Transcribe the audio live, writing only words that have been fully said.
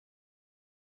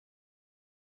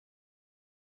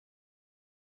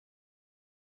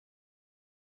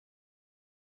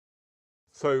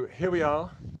So here we are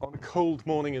on a cold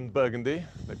morning in Burgundy.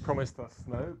 They promised us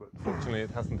snow, but fortunately it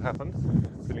hasn't happened.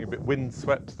 Feeling a bit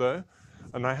windswept though.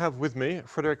 And I have with me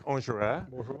Frédéric Angerer,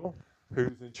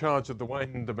 who's in charge of the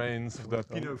wine domains for the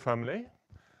Pinault family,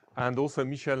 and also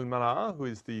Michel Malard, who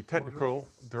is the technical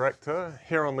director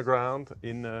here on the ground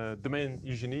in Domaine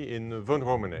Eugénie in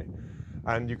Vosne-Romanée.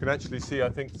 And you can actually see, I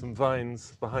think, some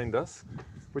vines behind us.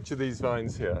 Which are these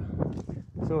vines here?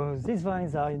 So these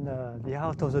vines are in the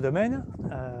heart of the domain,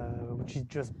 which is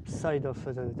just beside of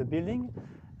the building.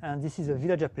 And this is a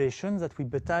village appellation that we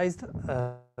baptized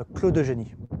Clos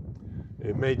d'Eugénie.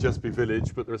 It may just be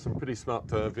village, but there are some pretty smart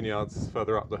vineyards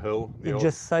further up the hill. It's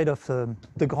just side of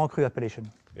the Grand Cru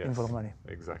appellation in Vosne-Romanée.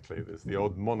 Exactly. There's the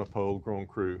old monopole Grand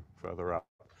Cru further up.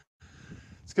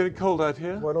 It's getting cold out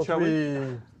here. Why don't shall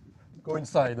we go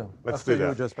inside? Let's do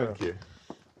that. Thank you.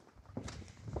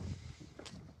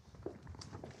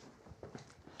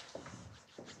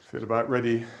 Feel about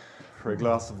ready for a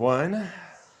glass of wine.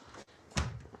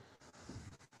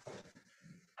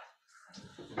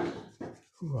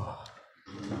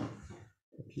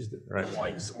 Right.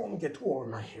 Wines won't get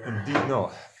warm here. Indeed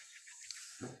not.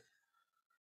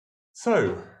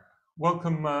 So,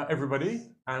 welcome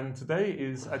everybody. And today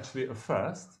is actually a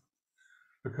first,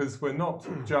 because we're not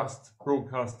just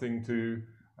broadcasting to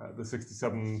the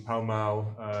 67 Pall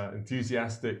Mall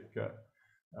enthusiastic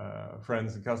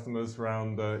friends and customers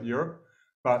around Europe,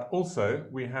 but also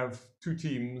we have two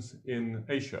teams in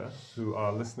Asia who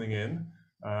are listening in.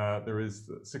 There is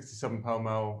the 67 Pall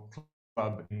Mall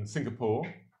Club in Singapore,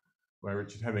 where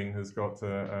Richard Hemming has got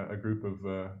a group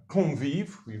of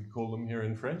convives, we call them here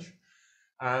in French.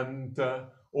 And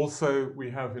also we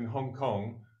have in Hong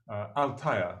Kong,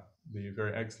 Althaya, the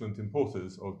very excellent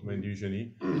importers of Domaine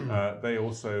Eugénie. They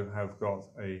also have got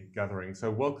a gathering. So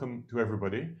welcome to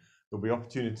everybody. There'll be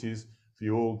opportunities for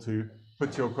you all to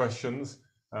put your questions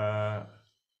at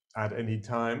any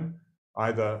time,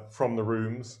 either from the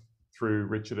rooms through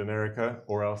Richard and Erica,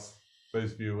 or else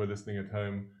those of you who are listening at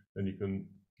home, then you can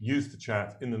use the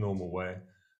chat in the normal way,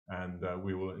 and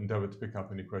we will endeavor to pick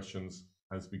up any questions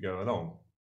as we go along.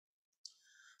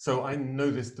 So I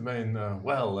know this domain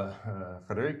well,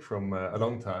 Frédéric, from a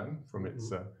long time, from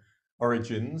its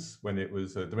origins when it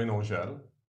was Domaine Angel.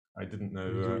 I didn't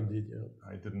know.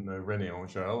 I didn't know René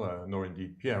Angel, nor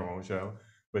indeed Pierre Angel,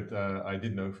 but I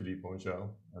did know Philippe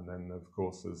Angel, and then, of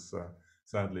course, as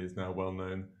sadly is now well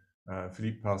known,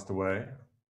 Philippe passed away.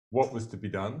 What was to be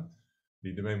done?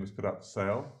 The domain was put up for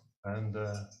sale, and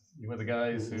you were the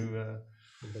guys who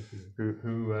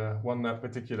won that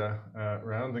particular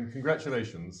round, and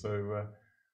congratulations. So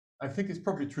I think it's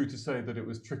probably true to say that it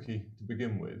was tricky to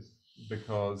begin with,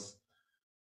 because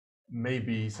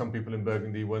maybe some people in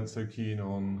Burgundy weren't so keen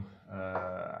on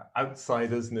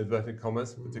outsiders, in inverted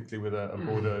commas, particularly with a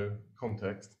Bordeaux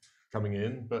context coming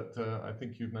in. But I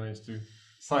think you've managed to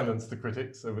silence the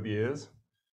critics over the years.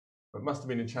 But it must have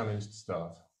been a challenge to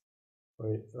start.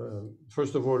 Right.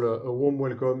 First of all, a warm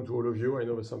welcome to all of you. I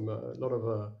know there's a lot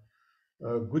of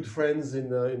good friends in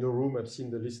the room. I've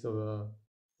seen the list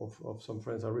of some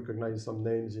friends. I recognize some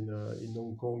names in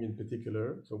Hong Kong in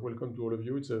particular. So welcome to all of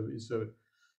you.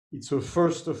 It's a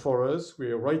first for us.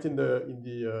 We are right in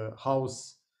the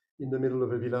house in the middle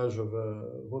of a village of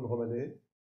Vosne-Romanée.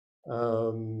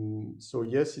 So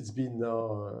yes, it's been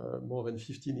now more than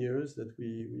 15 years that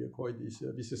we acquired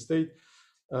this estate.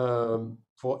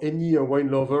 For any wine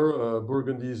lover,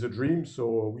 Burgundy is a dream.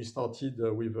 So we started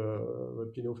with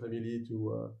the Pinault family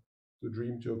to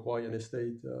dream to acquire an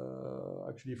estate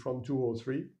actually from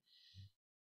 2003.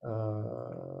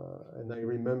 And I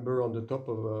remember on the top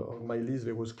of my list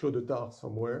there was Clos de Tart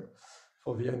somewhere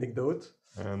for the anecdote.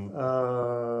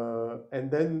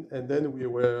 And then we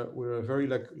were very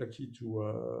lucky to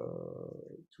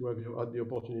have had the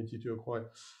opportunity to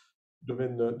acquire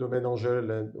Domaine Angel,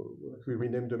 and we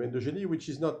renamed Domaine d'Eugénie, which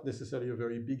is not necessarily a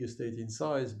very big estate in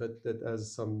size, but that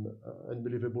has some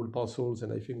unbelievable parcels.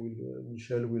 And I think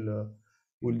Michel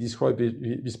will describe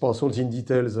these parcels in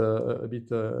details a bit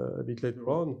later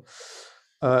on.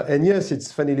 And yes,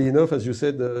 it's funnily enough, as you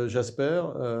said,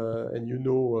 Jasper, and you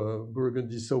know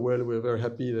Burgundy so well. We're very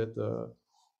happy that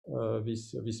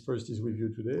this first is with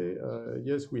you today.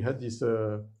 Yes, we had this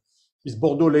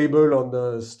Bordeaux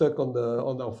label stuck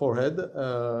on our forehead,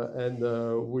 and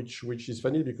which is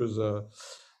funny because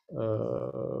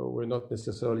we're not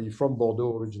necessarily from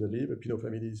Bordeaux originally. The Pinault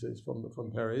family is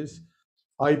from Paris.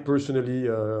 I personally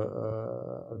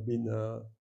have been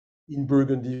in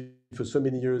Burgundy for so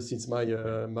many years since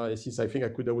since I think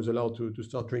I was allowed to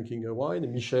start drinking wine.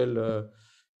 And Michel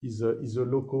is a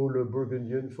local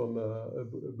Burgundian from a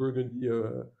Burgundy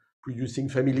producing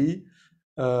family.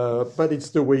 But it's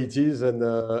the way it is, and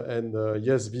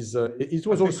yes, this it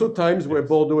was also times where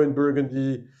Bordeaux and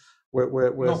Burgundy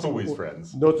were not always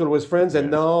friends. Not always friends, and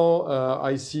Yes. now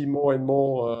I see more and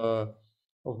more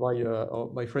of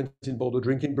my friends in Bordeaux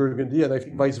drinking Burgundy, and I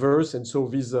think vice versa. And so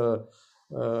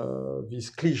this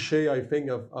cliche, I think,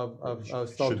 have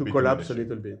started to collapse a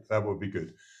little bit. That would be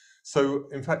good. So,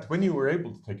 in fact, when you were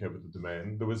able to take over the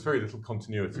domain, there was very little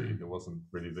continuity. There wasn't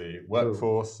really the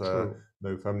workforce, True.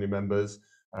 no family members.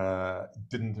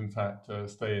 Didn't, in fact,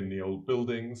 stay in the old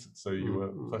buildings. So you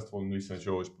were, first of all, in Nuits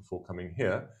Saint-Georges before coming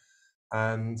here.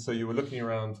 And so you were looking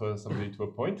around for somebody to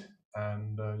appoint,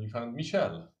 and you found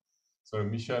Michel. So,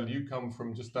 Michel, you come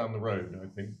from just down the road, I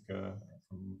think,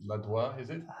 from Ladois,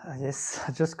 is it? Yes,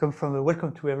 I just come from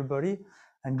welcome to everybody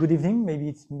and good evening. Maybe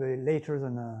it's later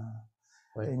than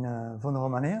in Von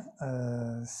Romanet.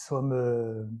 So I'm a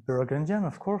Burgundian,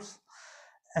 of course,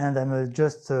 and I'm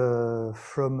just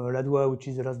from Ladois, which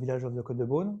is the last village of the Côte de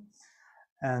Beaune.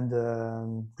 And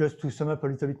just to sum up a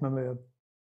little bit my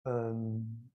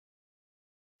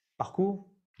parcours.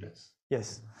 Yes.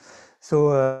 Yes.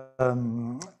 So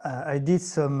I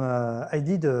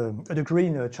did a degree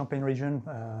in the Champagne region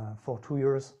for 2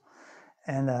 years,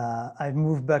 and I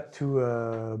moved back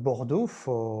to Bordeaux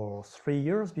for 3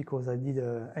 years because I did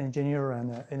an engineer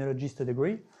and enologist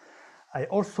degree. I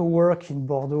also work in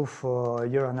Bordeaux for a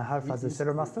year and a half as a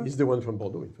cellar master. He's the one from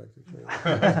Bordeaux, in fact.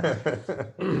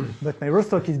 But my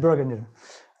rootstock is Burgundian.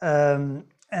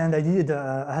 And I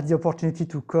had the opportunity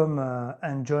to come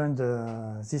and join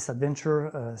this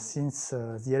adventure since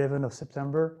the 11th of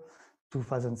September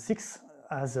 2006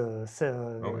 as a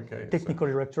technical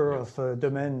director of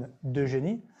Domaine de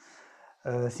Génie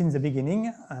since the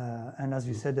beginning. And as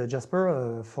you said,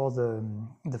 Jasper, for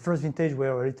the first vintage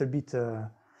were a little bit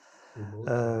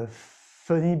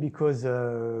funny because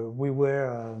we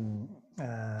were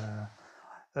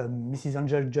Mrs.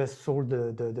 Angel just sold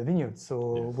the vineyard,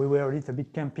 so we were a little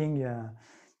bit camping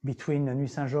between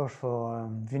Nuits Saint-Georges for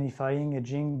vinifying,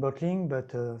 aging, bottling,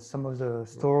 but some of the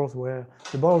stores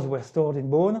the bottles were stored in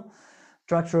Beaune,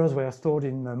 tractors were stored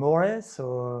in Moret,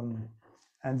 so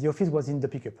and the office was in the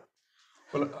pickup.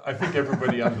 Well, I think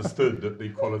everybody understood that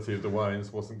the quality of the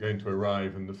wines wasn't going to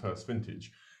arrive in the first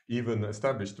vintage. Even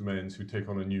established domains who take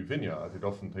on a new vineyard, it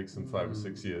often takes them 5 or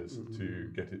 6 years to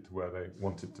get it to where they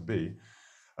want it to be.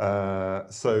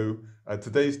 So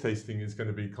today's tasting is going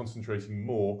to be concentrating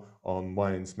more on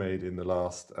wines made in the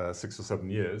last 6 or 7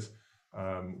 years,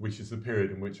 which is the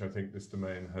period in which I think this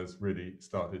domain has really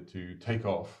started to take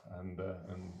off and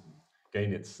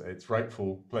gain its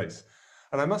rightful place.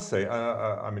 And I must say,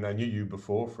 I mean, I knew you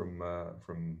before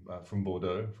from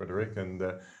Bordeaux, Frederic, and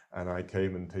I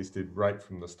came and tasted right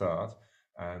from the start.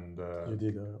 And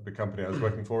the company I was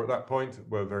working for at that point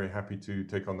were very happy to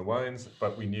take on the wines,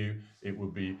 but we knew it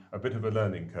would be a bit of a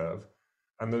learning curve.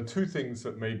 And there are two things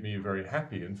that made me very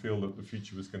happy and feel that the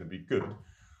future was going to be good.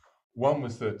 One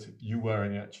was that you were,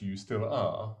 and actually you still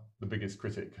are, the biggest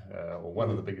critic, or one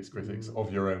of the biggest critics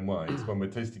of your own wines. When we're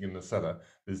tasting in the cellar,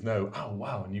 there's no, oh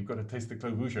wow, and you've got to taste the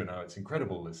Clos Vougeot now, it's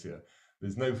incredible this year.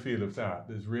 There's no feel of that.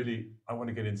 There's really, I want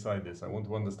to get inside this. I want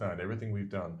to understand everything we've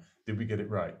done. Did we get it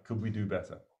right? Could we do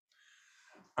better?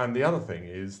 And the other thing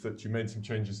is that you made some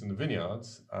changes in the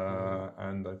vineyards.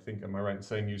 And I think, am I right in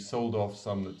saying you sold off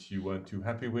some that you weren't too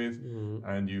happy with,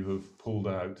 and you have pulled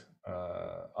out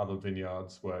other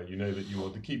vineyards where you know that you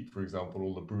want to keep, for example,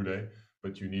 all the Brûlé,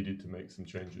 but you needed to make some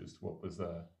changes to what was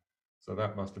there. So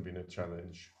that must have been a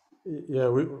challenge. Yeah,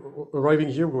 arriving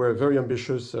here, we were very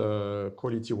ambitious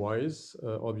quality-wise,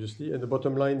 obviously. And the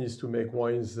bottom line is to make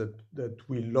wines that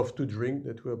we love to drink,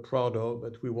 that we're proud of,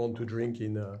 that we want to drink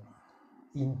in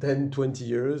 10, 20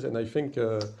 years. And I think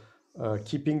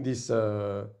keeping this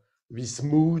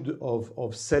mood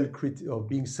of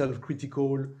being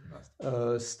self-critical,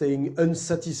 staying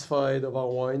unsatisfied of our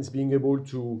wines, being able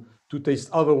to taste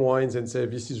other wines and say,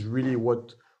 this is really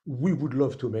what we would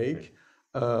love to make.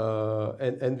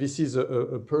 And this is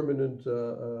a permanent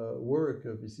work.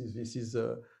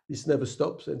 This never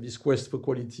stops, and this quest for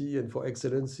quality and for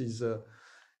excellence is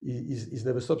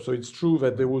never stops. So it's true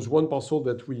that there was one parcel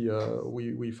that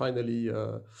we finally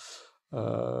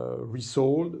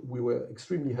resold. We were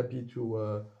extremely happy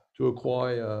to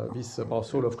acquire this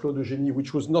parcel of Clos de Génie,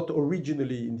 which was not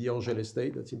originally in the Angel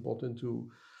estate. That's important to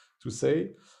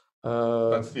say.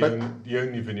 That's the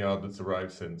only vineyard that's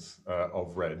arrived since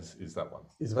of reds is that one.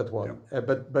 Is that one? Yeah.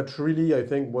 But really, I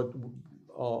think what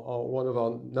one of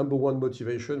our number one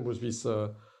motivation was this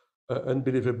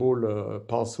unbelievable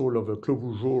parcel of a Clos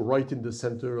Vougeot right in the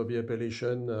center of the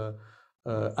appellation,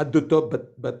 at the top,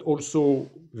 but also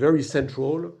very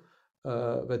central,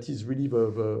 that is really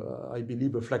I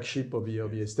believe, the flagship of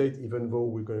the estate, even though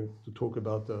we're going to talk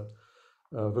about the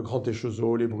Grand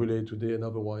Échezeaux, Les Brûlés today and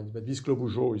other wines. But this Clos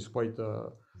Vougeot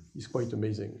is quite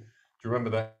amazing. Do you remember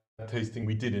that tasting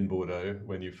we did in Bordeaux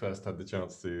when you first had the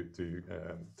chance to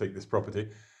take this property?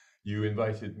 You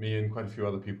invited me and quite a few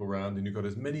other people around, and you got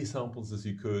as many samples as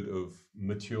you could of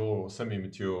mature or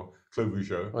semi-mature Clos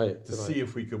Vougeot to see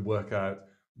if we could work out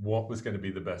what was going to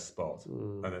be the best spot.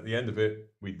 And at the end of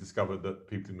it, we discovered that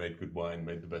people who made good wine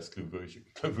made the best Clos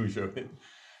Vougeot.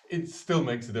 It still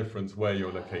makes a difference where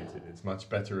you're located. It's much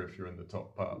better if you're in the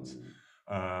top parts.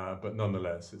 But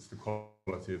nonetheless, it's the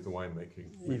quality of the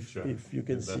winemaking. If you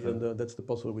can see, and that's the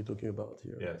puzzle we're talking about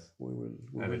here. Yes,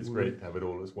 it's great to have it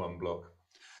all as one block.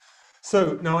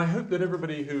 So now I hope that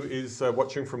everybody who is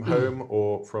watching from home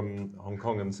or from Hong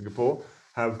Kong and Singapore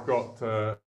have got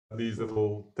these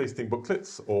little tasting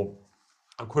booklets or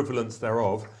equivalents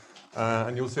thereof.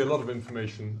 And you'll see a lot of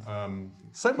information,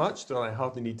 so much that I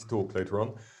hardly need to talk later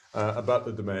on about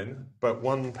the domain. But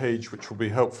one page which will be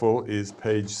helpful is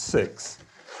page 6,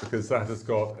 because that has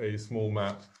got a small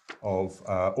map of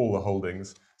all the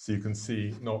holdings. So you can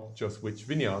see not just which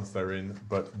vineyards they're in,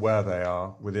 but where they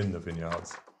are within the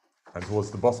vineyards. And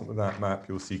towards the bottom of that map,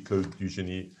 you'll see Clos du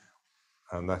Génie,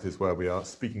 and that is where we are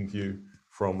speaking to you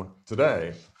from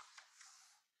today.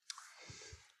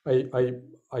 I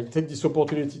take this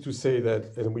opportunity to say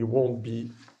that, and we won't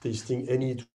be tasting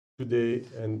any today,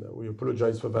 and we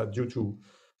apologize for that due to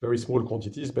very small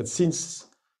quantities, but since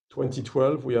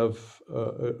 2012, we have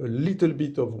a little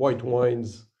bit of white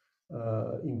wines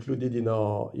included in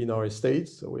our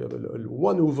estates. So we have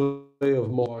one ouvray of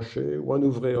Morachet, one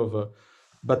ouvray of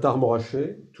Batard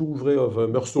Morachet, two ouvray of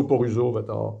Meursault Port-Huzeau that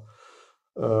are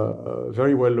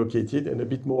very well located, and a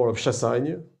bit more of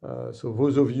Chassagne. So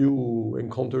those of you who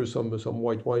encounter some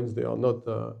white wines, they are not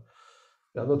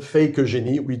fake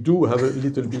Eugénie. We do have a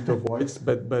little bit of whites,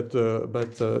 but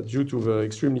due to the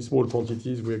extremely small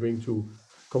quantities, we are going to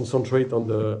concentrate on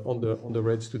the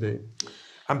reds today.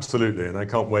 Absolutely, and I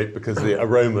can't wait because the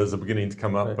aromas are beginning to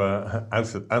come up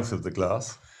out of the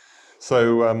glass.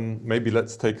 So maybe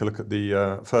let's take a look at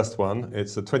the first one.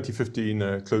 It's a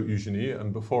 2015 Clos Eugénie,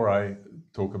 and before I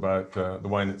talk about the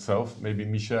wine itself, maybe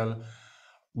Michel,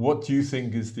 what do you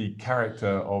think is the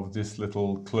character of this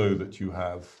little clos that you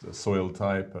have, the soil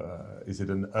type? Is it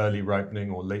an early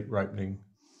ripening or late ripening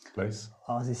place?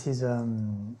 This is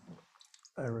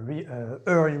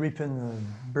early ripened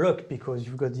block, because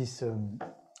you've got these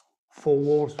 4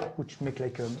 walls which make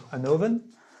like an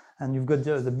oven, and you've got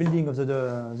the building of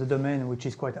the domain, which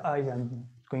is quite high and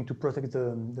going to protect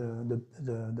the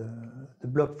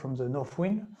block from the north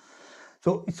wind.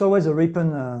 So it's always a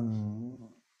ripen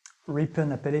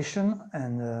appellation,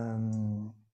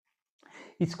 and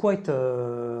it's quite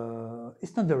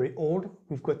it's not very old.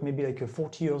 We've got maybe like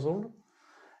 40 years old,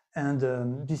 and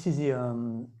this is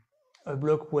a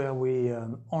block where we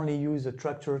only use a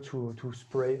tractor to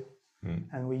spray,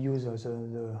 and we use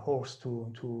the horse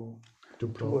to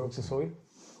work the soil.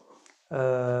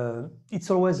 It's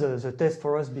always the test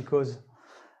for us, because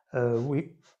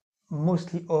we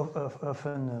mostly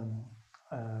often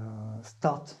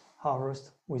start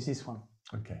harvest with this one.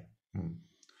 Okay.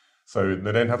 So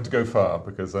they don't have to go far,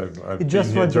 because I've been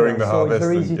just here during the harvest. It's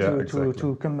very easy exactly.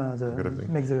 to come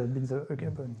make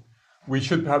the We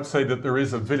should perhaps say that there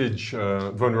is a village,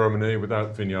 Vosne-Romanée,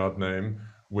 without vineyard name,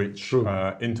 which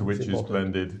into which is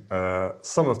blended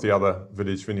some of the other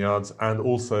village vineyards, and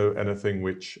also anything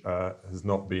which has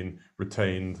not been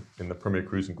retained in the Premier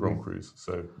Crus and Grand Crus,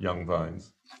 so young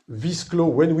vines. This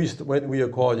clos, when we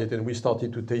acquired it and we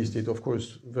started to taste it, of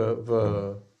course,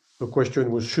 the question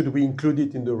was, should we include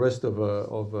it in the rest of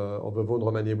the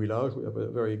Vosne-Romanée village? We have a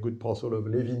very good parcel of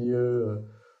Les Vigneux,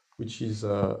 which is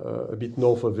a bit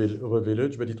north of a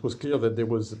village, but it was clear that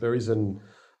there is a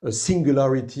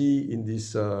singularity in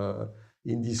this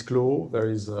clos. There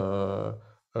is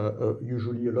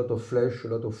usually a lot of flesh, a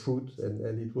lot of fruit,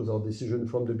 and it was our decision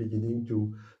from the beginning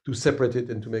to separate it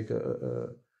and to make a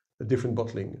different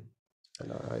bottling.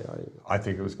 And I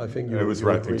think it was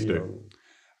right thing to do.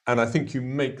 And I think you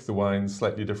make the wine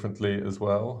slightly differently as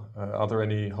well. Are there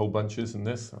any whole bunches in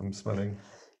this? I'm smelling.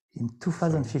 In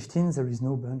 2015, there is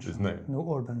no bunch. There's no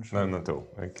whole bunch. No, not at all.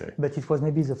 Okay. But it was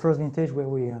maybe the first vintage where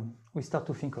we start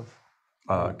to think of.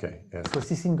 Okay. Yes. Because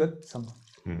this thing got some.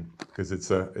 Because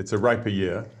it's a riper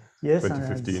year. Yes,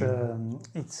 2015. And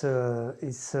it's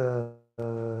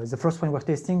the first one we're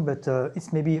tasting, but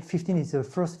it's maybe 15 is the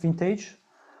first vintage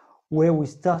where we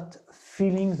start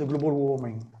feeling the global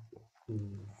warming.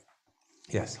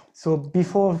 Yes. So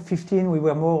before 15, we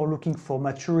were more looking for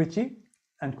maturity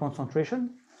and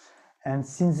concentration. And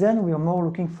since then, we are more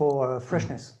looking for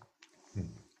freshness.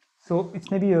 So it's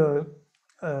maybe a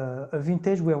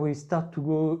vintage where we start to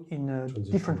go in a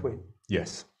different way,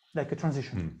 Yes. like a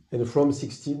transition. And from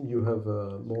 16, you have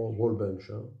more whole bunch.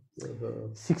 Huh? You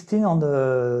have, 16 on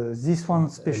this one,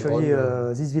 especially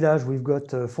this village, we've got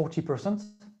 40%.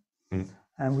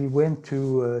 And we went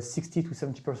to 60 to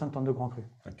 70% on the Grand Cru.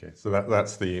 Okay, so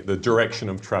that's the direction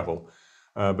of travel.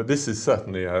 But this is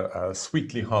certainly a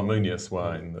sweetly harmonious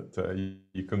wine that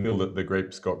you can feel that the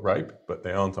grapes got ripe, but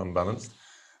they aren't unbalanced.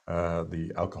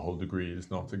 The alcohol degree is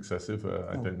not excessive.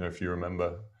 I don't know if you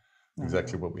remember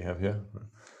exactly what we have here.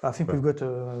 I think we've got,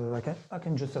 I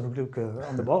can just have a look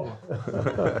on the bottle.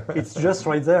 It's just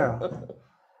right there.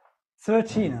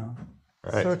 13.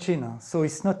 Right. 13. So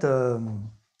it's not a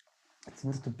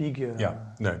big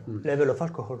level of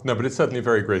alcohol. No, but it's certainly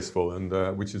very graceful,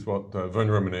 and which is what Vin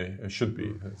Romanée should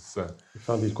be. I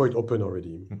found it quite open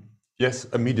already. Yes,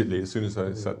 immediately, as soon as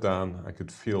I sat down, I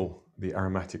could feel the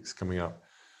aromatics coming up.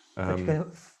 But you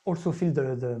can also feel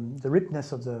the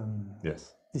ripeness of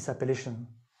this appellation.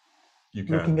 You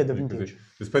can. Looking at the vintage.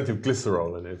 There's plenty of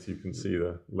glycerol in it. You can see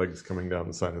the legs coming down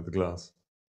the side of the glass.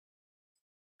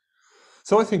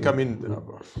 So I think,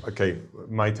 okay,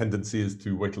 my tendency is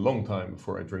to wait a long time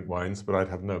before I drink wines, but I'd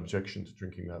have no objection to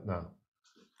drinking that now.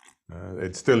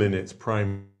 It's still in its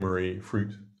primary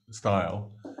fruit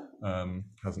style,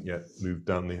 hasn't yet moved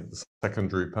down the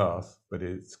secondary path, but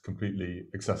it's completely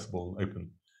accessible,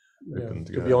 open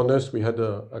to be honest, we had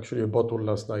actually a bottle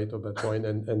last night of that wine,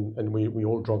 and we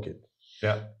all drank it.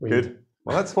 Yeah, good.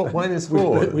 Well, that's what wine is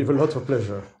for. With a lot of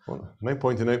pleasure. Well, no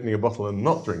point in opening a bottle and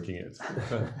not drinking it.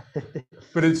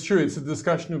 But it's true, it's a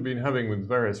discussion we've been having with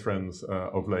various friends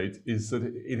of late, is that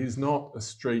it is not a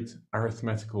straight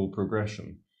arithmetical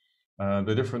progression.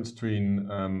 The difference between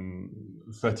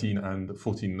 13 and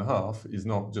 14.5 is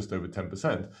not just over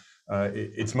 10%.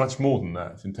 It's much more than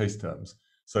that in taste terms.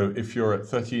 So if you're at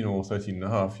 13 or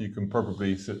 13.5, you can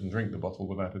probably sit and drink the bottle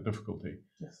without a difficulty.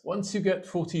 Yes. Once you get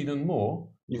 14 and more,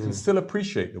 you can still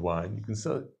appreciate the wine. You can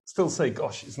still say,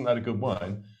 gosh, isn't that a good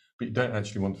wine? But you don't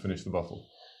actually want to finish the bottle,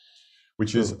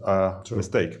 which is a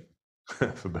mistake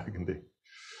for Burgundy.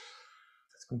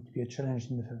 That's going to be a challenge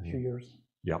in a few years.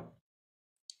 Yeah.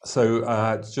 So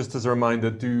just as a reminder,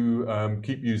 do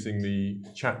keep using the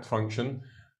chat function,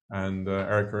 and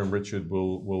Erica and Richard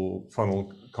will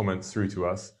funnel comments through to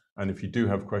us. And if you do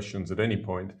have questions at any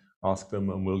point, ask them,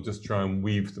 and we'll just try and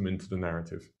weave them into the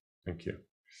narrative. Thank you.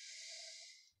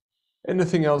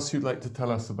 Anything else you'd like to tell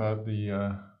us about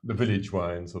the village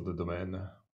wines of the domaine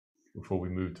before we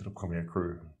move to the Premier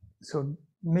Cru? So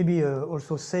maybe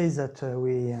also say that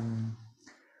we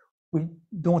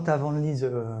don't have only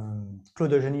the Clos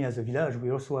de Genie as a village.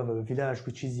 We also have a village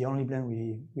which is the only blend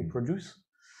we produce,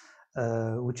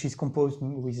 which is composed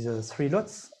with 3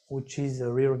 lots, which is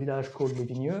a rear village called Les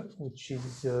Vigneux, which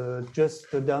is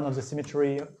just down of the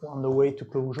cemetery on the way to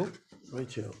Clos Vougeot.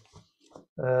 Right here.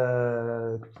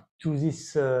 To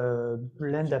this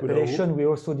blend appellation, we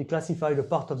also declassified a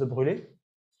part of the Brûlé.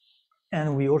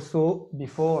 And we also,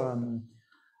 before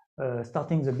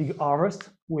starting the big harvest,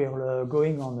 we are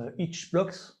going on each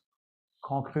blocks,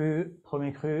 Grand Cru,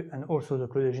 Premier Cru, and also the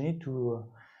Clos de Genie to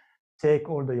take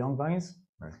all the young vines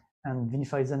and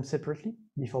vinify them separately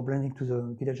before blending to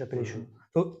the village appellation.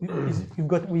 So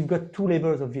we've got 2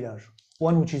 labels of village,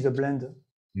 one which is a blend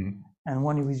and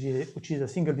one which is a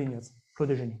single vineyard, Clos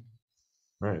de Genie.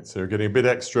 Right, so you're getting a bit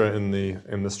extra in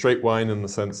the straight wine in the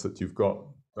sense that you've got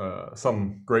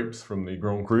some grapes from the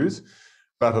Grand Crus,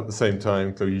 but at the same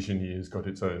time, Clos de Genie has got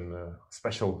its own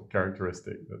special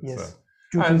characteristic. That's,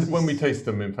 and when we taste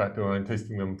them, in fact, when I'm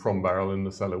tasting them from barrel in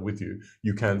the cellar with you,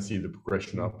 you can see the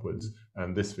progression upwards,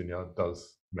 and this vineyard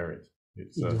does merit.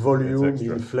 It's in volume,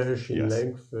 in flesh, in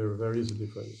length, there is a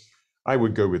difference. I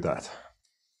would go with that.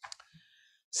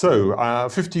 So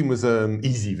 15 was an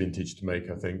easy vintage to make,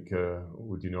 I think,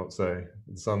 would you not say?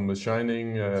 The sun was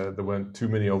shining, there weren't too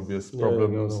many obvious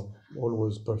problems. No. All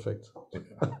was perfect.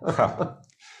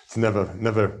 It's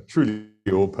never truly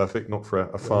all perfect, not for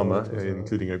a farmer,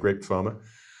 including a grape farmer.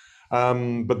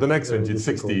 But the next vintage,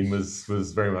 16,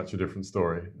 was very much a different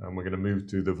story. And we're going to move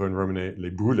to the Vin Romanée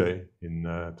Les Brûlés in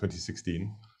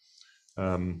 2016.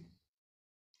 In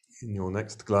your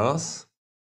next glass.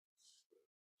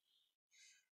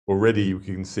 Already you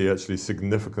can see actually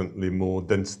significantly more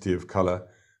density of color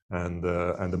and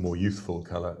a more youthful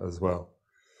color as well.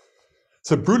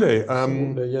 So Brûlé,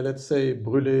 let's say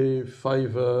Brûlé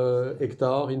 5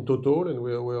 hectares in total, and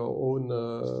we own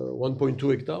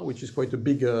 1.2 hectares, which is quite a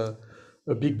big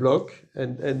a big block,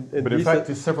 and But in this, fact,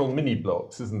 it's several mini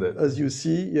blocks, isn't it? as you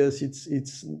see, yes, it's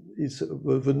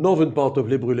the northern part of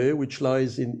Les Brûlés, which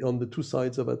lies on the two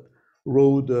sides of that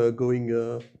road going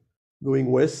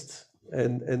west.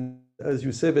 And as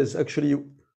you say, there's actually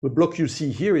the block you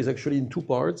see here is actually in two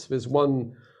parts. There's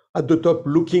one at the top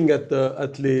looking at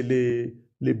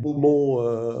les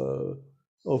Beaumont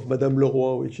of Madame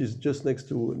Leroy, which is just next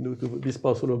to this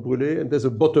parcel of Brûlé, and there's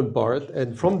a bottom part.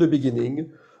 And from the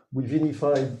beginning, we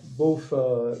vinified both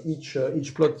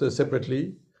each plot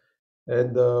separately,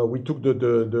 and we took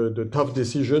the tough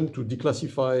decision to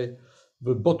declassify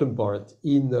the bottom part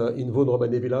in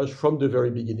Vaune-Romanée village from the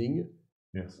very beginning.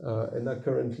 Yes. And now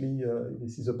currently,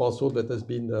 this is a parcel that has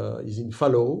been is in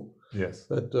fallow. Yes.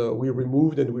 That we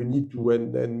removed, and we need to.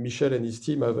 And Michel and his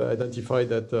team have identified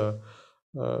that the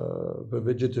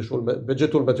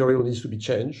vegetal material needs to be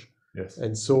changed. Yes.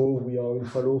 And so we are in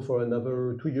fallow for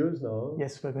another 2 years now.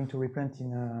 Yes, we're going to replant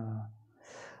in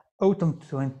autumn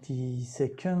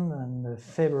 22nd and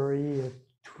February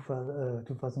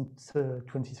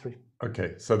 2023.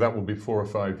 Okay, so that will be 4 or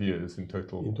 5 years in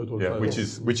total. In total, yeah, 5 which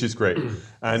is great.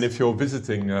 And if you're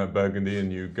visiting Burgundy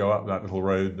and you go up that little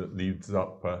road that leads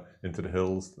up into the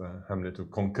hills, the hamlet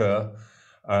of Conquer,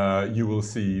 you will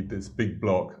see this big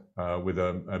block with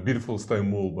a beautiful stone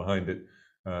wall behind it,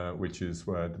 which is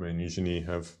where Domaine Eugenie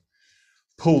have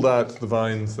pulled out the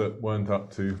vines that weren't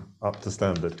up to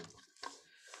standard.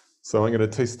 So I'm going to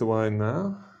taste the wine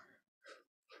now.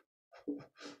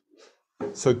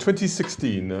 So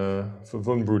 2016 for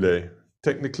Vaune Brûlée.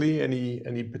 Technically, any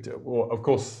well, of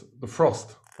course, the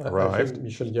frost arrived. I think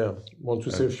Michel, want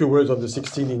to say a few words on the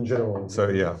 16 in general. So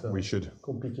yeah, we should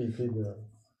complicated.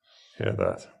 Hear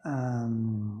that.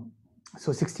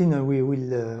 So 16, we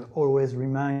will always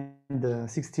remind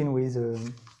 16 with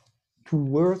 2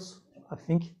 words, I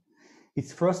think.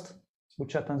 It's frost,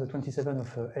 which happens the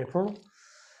 27th of April,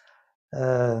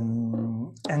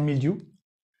 and mildew.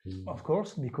 Of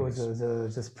course, because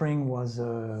the spring was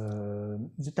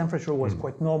the temperature was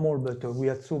quite normal, but we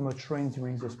had so much rain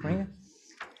during the spring,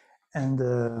 and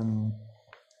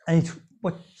it's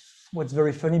what's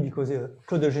very funny because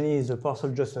Claude Eugenie is a parcel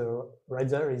just right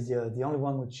there is the only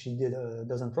one which he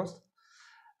doesn't frost.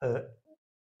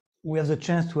 We have the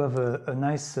chance to have a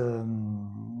nice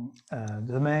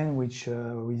domain which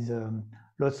with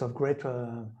lots of great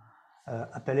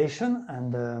appellation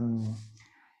and.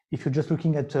 If you're just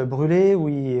looking at Brûlé,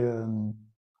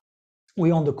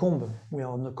 we're on the Combe. We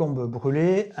are on the Combe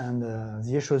Brûlé, and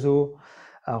the Échezeaux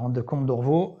are on the Combe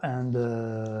d'Orvaux, and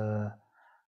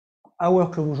our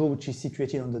Clos Vougeot, which is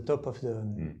situated on the top of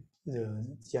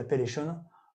the appellation,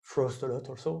 frost a lot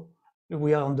also.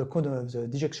 We are on the cone of the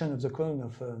dejection of the cone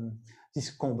of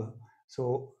this Combe.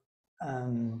 So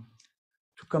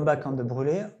to come back on the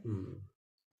Brûlé,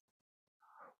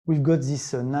 we've got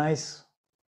this nice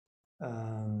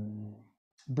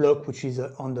block which is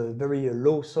on the very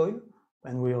low soil,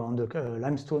 and we are on the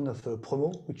limestone of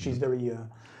Promo, which is very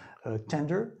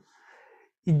tender.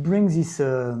 It brings this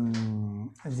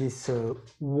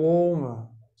warm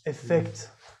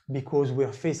effect because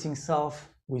we're facing south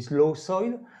with low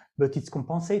soil, but it's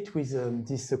compensated with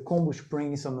this comb which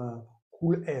brings some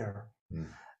cool air.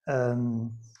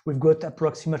 We've got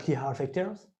approximately half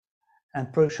hectares,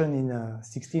 and production in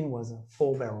 16 was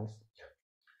 4 barrels.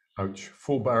 Ouch!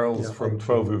 4 barrels from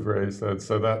 12 ouvriers.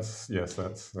 So that's yes,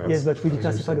 but we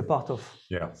declassified a part of.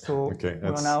 Yeah. So okay.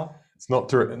 We're now. It's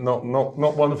not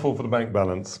wonderful for the bank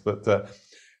balance, but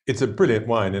it's a brilliant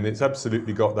wine, and it's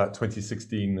absolutely got that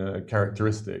 2016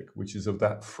 characteristic, which is of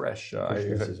that fresh,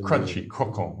 crunchy,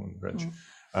 croquant in French,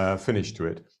 finish to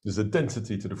it. There's a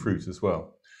density to the fruit as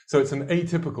well. So it's an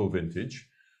atypical vintage,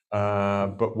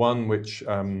 but one which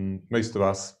most of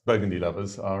us Burgundy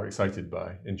lovers are excited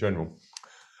by in general.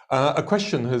 A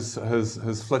question has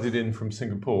flooded in from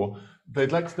Singapore.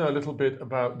 They'd like to know a little bit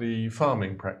about the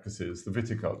farming practices, the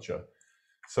viticulture.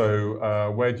 So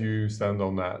where do you stand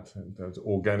on that? In terms of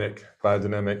organic,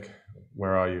 biodynamic,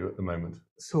 where are you at the moment?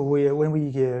 So when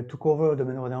we took over the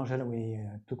Domaine d'Angèle, we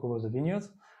took over the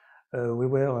vineyards. We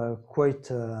were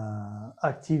quite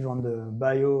active on the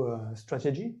bio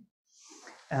strategy.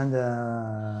 And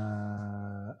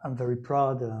I'm very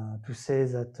proud to say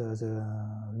that the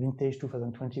vintage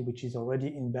 2020, which is already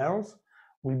in barrels,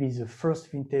 will be the first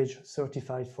vintage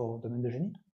certified for Domaine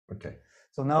d'Eugenie. Okay.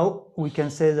 So now we can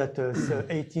say that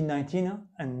 18-19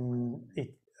 and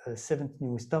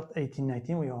 17, we start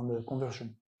 18-19, we are on the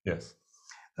conversion. Yes.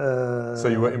 So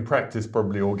you were in practice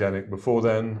probably organic before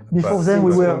then? Before then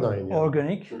we were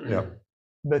organic. Yeah.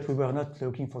 but we were not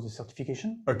looking for the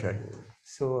certification. Okay.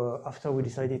 So after we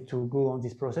decided to go on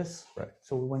this process, Right.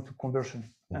 so we went to conversion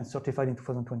and certified in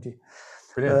 2020.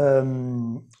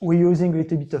 Brilliant. We're using a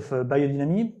little bit of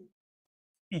biodynamic.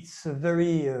 It's a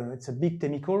it's a big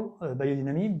chemical,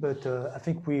 biodynamic, but I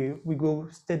think we go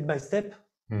step by step.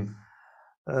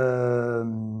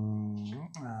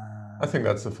 I think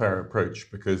that's a fair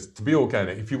approach, because to be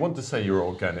organic, if you want to say you're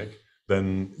organic,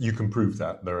 then you can prove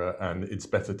that and it's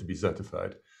better to be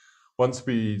certified. Once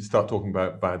we start talking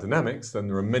about biodynamics, then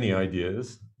there are many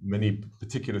ideas, many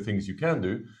particular things you can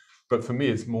do. But for me,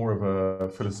 it's more of a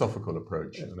philosophical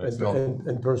approach,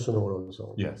 and personal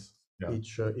also. Yes. Yeah.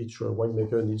 Each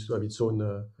winemaker needs to have its own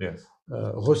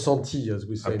ressenti, as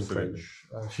we say Absolutely. in French,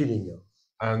 feeling.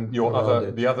 And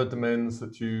the other domains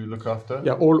that you look after?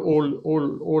 Yeah,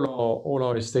 all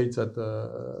our estates at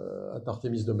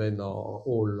Artemis Domain are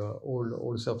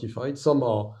all certified. Some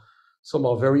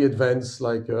are very advanced,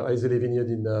 like Aizele Vineyard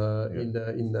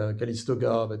in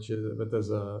Calistoga, that has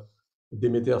a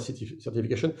Demeter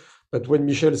certification. But when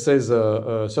Michel says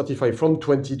certified from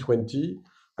 2020,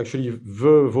 actually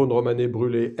the Vosne Romanée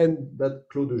Brûlé and that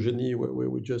Clos de Génie where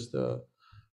we just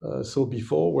saw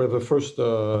before were the first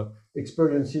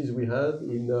experiences we had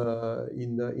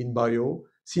in bio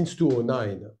since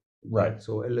 2009. Right.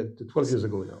 So 12 years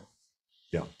ago now.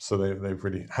 Yeah. So they've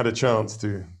really had a chance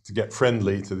to get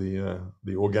friendly to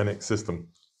the organic system.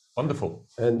 Wonderful.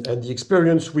 And the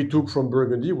experience we took from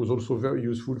Burgundy was also very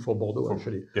useful for Bordeaux,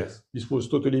 actually. Yes. This was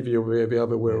totally the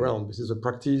other way around. This is a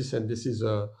practice, and this is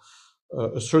a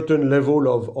certain level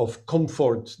of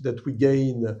comfort that we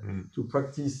gain to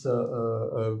practice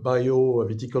bio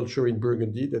viticulture in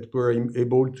Burgundy that we're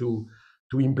able to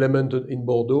implement in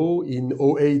Bordeaux in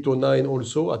 2008, 2009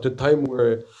 also, at a time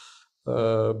where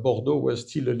Bordeaux was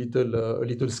still a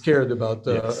little scared about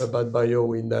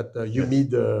bio in that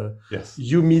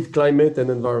humid climate and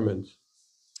environment.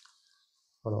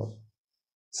 Voilà.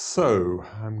 So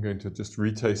I'm going to just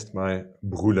retaste my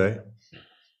Brûlé.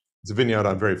 It's a vineyard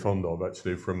I'm very fond of,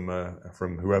 actually, from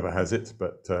whoever has it,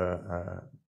 but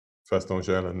first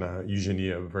Angèle and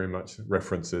Eugénie are very much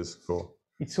references for.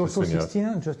 It's also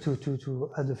 16, just to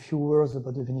add a few words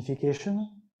about the vinification.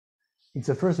 It's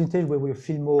the first vintage where we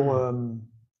feel more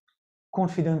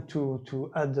confident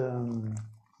to add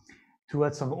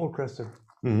some old cluster.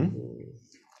 Mm-hmm.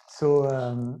 So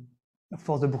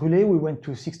for the Brûlé, we went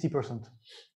to 60%.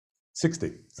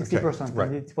 60%. Okay. Right.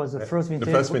 And it was the first vintage.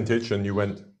 The first vintage, and you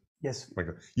went. Yes.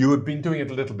 Okay. You had been doing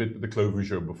it a little bit with the Clos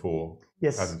Vougeot before,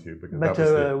 yes, hadn't you? Because but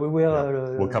we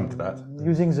were. We'll come to that.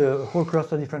 Using the whole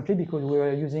cluster differently because we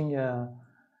were using.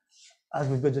 As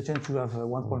we've got the chance to have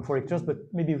 1.4 hectares, but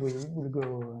maybe we'll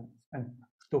go and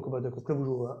talk about the Clos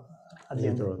Vougeot at the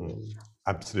end.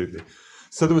 Absolutely.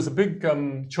 So there was a big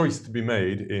choice to be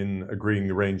made in agreeing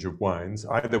the range of wines.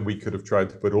 Either we could have tried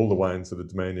to put all the wines of the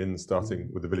domain in, starting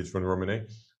with the village Vosne Romanée,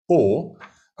 or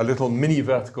a little mini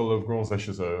vertical of Grands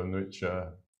Échezeaux, which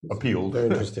appealed. Very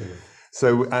interesting.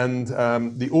 So, and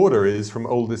the order is from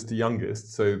oldest to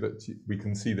youngest, so that we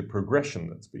can see the progression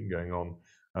that's been going on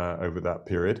over that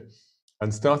period.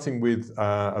 And starting with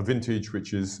a vintage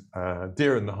which is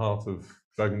dear in the heart of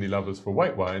Burgundy lovers for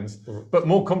white wines, but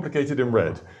more complicated in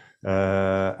red.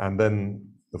 And then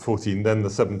the 14, then the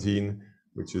 17,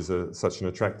 which is such an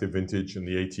attractive vintage, and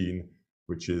the 18,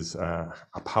 which is a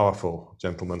powerful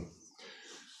gentleman.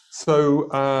 So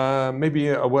maybe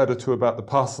a word or two about the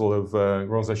parcel of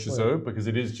Grands Échezeaux, because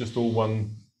it is just all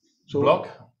one block.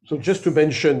 So just to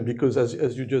mention, because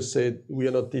as you just said, we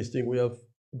are not tasting, we have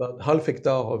about half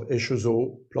hectare of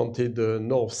Échezeaux planted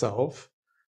north-south,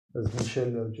 as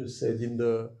Michel just said, in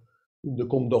the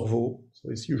Comte d'Orvaux. So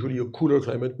it's usually a cooler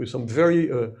climate with some very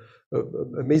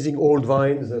amazing old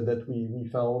vines that we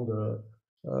found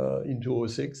in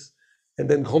 2006. And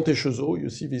then Grand Échezeaux, you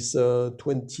see this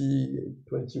 20,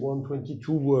 21,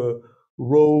 22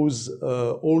 rows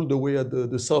all the way at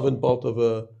the southern part of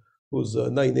those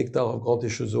 9 hectares of Grand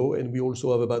Échezeaux. And we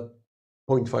also have about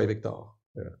 0.5 hectare.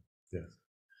 Yeah. Yes.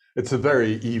 It's a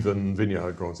very even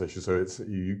vineyard, Grands Échezeaux.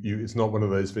 It's not one of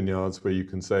those vineyards where you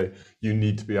can say you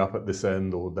need to be up at this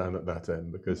end or down at that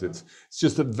end, because it's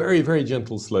just a very, very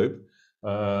gentle slope.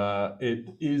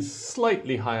 It is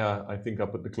slightly higher, I think,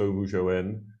 up at the Clos Vougeot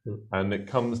end, and it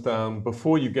comes down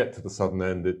before you get to the southern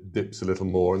end. It dips a little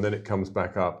more, and then it comes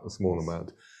back up a small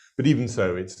amount. But even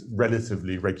so, it's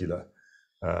relatively regular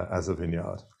as a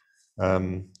vineyard.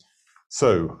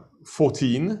 So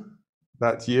 14,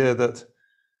 that year that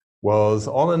was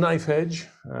on a knife edge,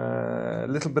 a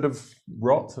little bit of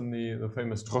rot and the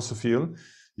famous Drosophile.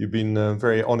 You've been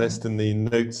very honest in the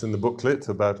notes in the booklet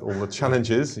about all the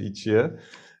challenges each year.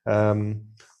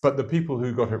 But the people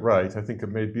who got it right, I think,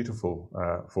 have made beautiful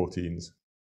 14s.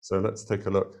 So let's take a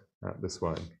look at this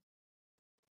wine.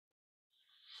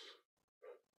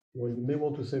 Well, you may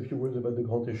want to say a few words about the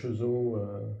Grand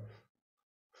Échezeaux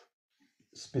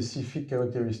specific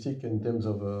characteristic in terms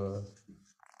of the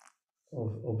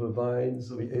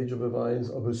vines, of the age of the vines,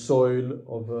 of the soil,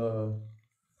 of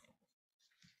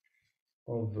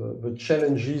the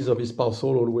challenges of this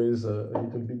parcel always a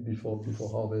little bit before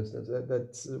harvest.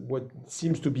 That's what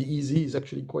seems to be easy is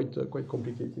actually quite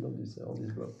complicated on this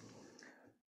block.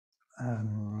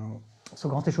 So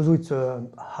Grand Échezeaux, it's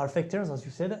half hectares, as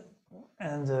you said,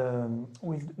 and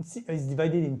it's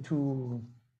divided into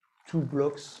two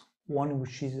blocks. One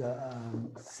which is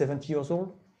 70 years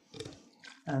old,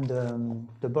 and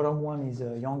the bottom one is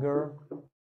younger,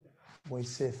 we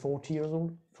say 40 years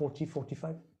old, 40,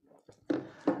 45.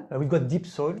 We've got deep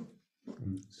soil,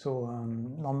 so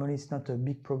normally it's not a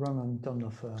big problem in terms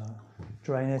of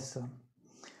dryness.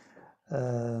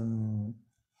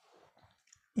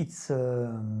 It's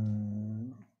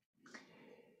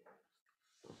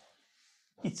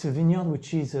a vineyard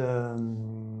which is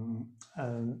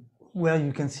where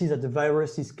you can see that the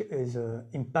virus is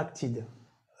impacted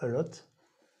a lot.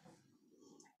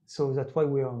 So that's why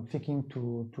we are thinking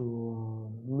to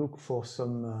look for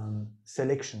some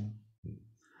selection.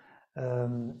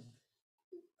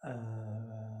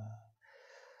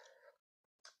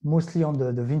 Mostly on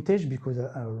the vintage, because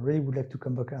I really would like to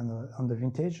come back on the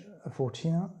vintage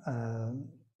 14.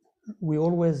 We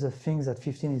always think that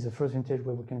 15 is the first vintage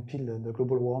where we can feel the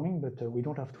global warming, but we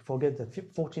don't have to forget that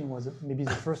 14 was maybe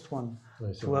the first one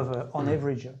to have, on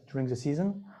average, during the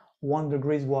season, 1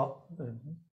 degree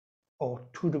or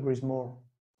 2 degrees more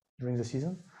during the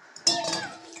season.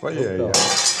 Well, yeah.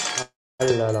 Ah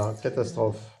là là,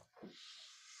 catastrophe.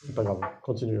 C'est pas grave,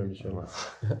 continue, Michel.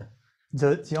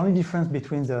 The only difference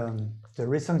between the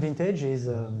recent vintage is...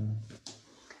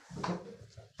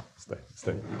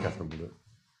 Stay, Catherine will do it.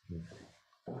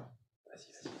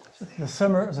 The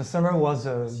summer was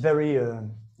very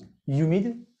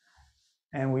humid,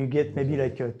 and we get maybe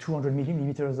like 200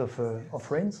 millimeters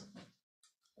of rains.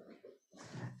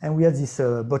 And we had this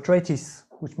botrytis,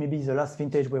 which maybe is the last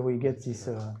vintage where we get this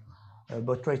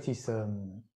botrytis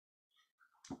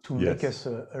to make us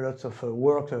a lot of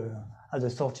work at the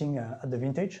sorting at the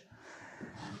vintage.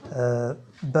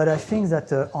 But I think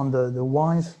that on the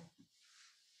wines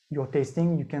you're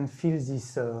tasting, you can feel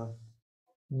this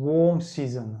warm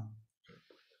season.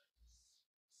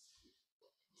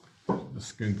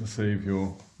 Just going to save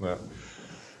your that.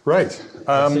 Right.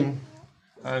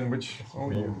 And which?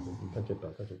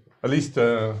 At least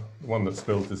the one that's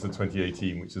spilled is the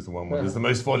 2018, which is the one where there's the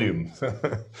most volume.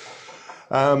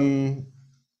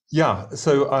 Yeah,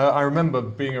 so I remember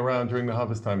being around during the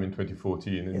harvest time in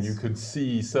 2014, and you could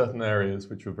see certain areas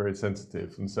which were very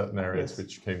sensitive and certain areas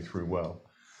which came through well.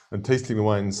 And tasting the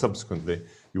wine subsequently,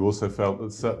 you also felt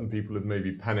that certain people had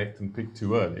maybe panicked and picked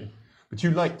too early. But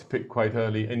you like to pick quite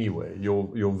early anyway.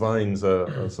 Your vines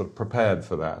are sort of prepared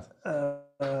for that.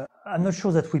 I'm not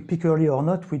sure that we pick early or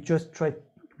not. We just try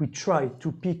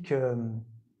to pick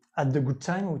at the good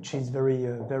time, which is very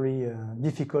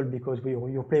difficult because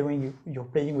you're playing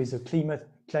with a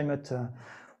climate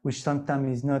which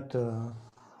sometimes is not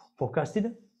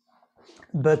forecasted.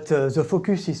 But the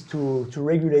focus is to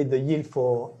regulate the yield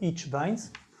for each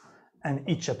vines and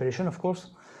each appellation, of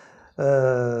course.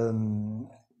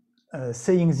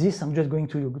 Saying this, I'm just going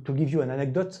to give you an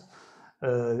anecdote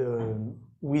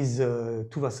with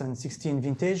 2016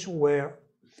 vintage, where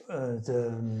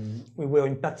we were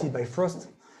impacted by frost,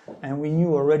 and we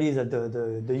knew already that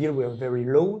the yield were very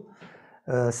low.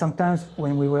 Sometimes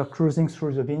when we were cruising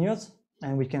through the vineyards,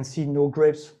 and we can see no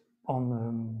grapes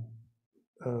on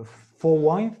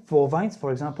 4 vines,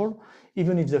 for example,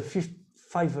 even if the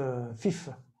fifth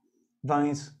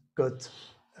vines got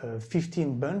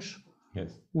 15 bunch,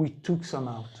 we took some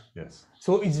out.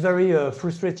 So it's very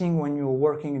frustrating when you're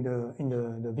working in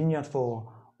the vineyard for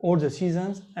all the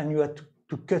seasons and you have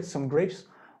to cut some grapes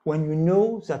when you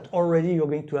know that already you're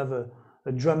going to have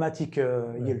a dramatic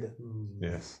yield.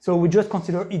 So we just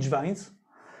consider each vines.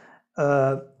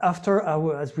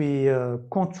 As we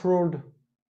controlled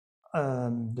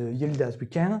the yield as we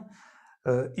can,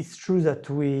 it's true that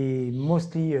we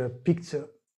mostly picked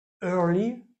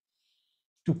early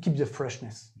to keep the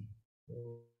freshness.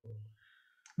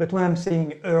 But when I'm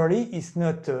saying early, it's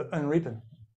not unripen.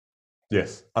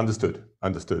 Yes, understood.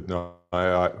 No,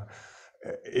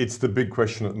 it's the big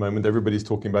question at the moment. Everybody's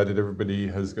talking about it. Everybody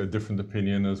has a different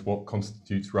opinion as what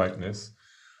constitutes ripeness.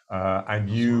 And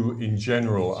you, in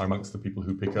general, are amongst the people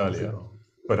who pick earlier.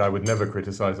 But I would never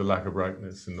criticize a lack of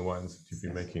ripeness in the wines that you've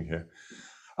been making here.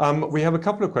 We have a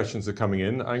couple of questions that are coming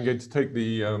in. I'm going to take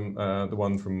the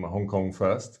one from Hong Kong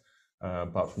first,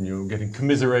 apart from you getting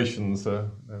commiserations,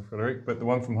 Frederic. But the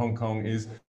one from Hong Kong is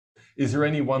there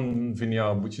any one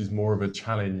vineyard which is more of a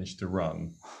challenge to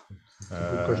run?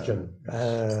 Good question.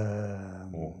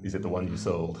 Or is it the one you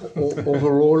sold?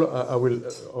 Overall, I will,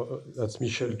 that's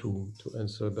Michel to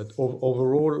answer, but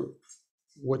overall,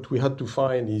 what we had to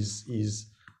find is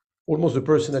almost the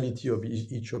personality of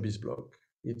each of his block.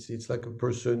 It's like a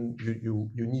person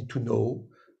you need to know,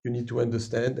 you need to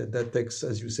understand, and that takes,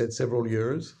 as you said, several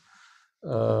years.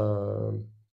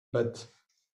 But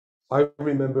I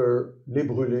remember Les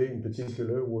Brûlés in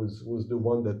particular was the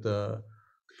one that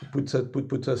puts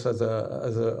us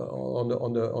on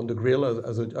the grill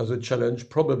as a challenge.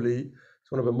 Probably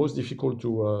it's one of the most difficult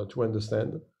to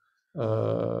understand,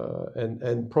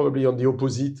 and probably on the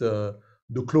opposite, the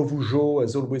Clos Vougeot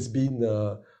has always been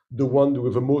the one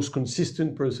with the most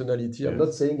consistent personality. I'm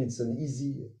not saying it's an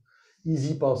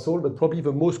easy parcel, but probably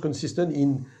the most consistent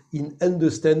in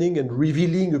understanding and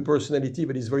revealing a personality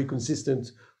that is very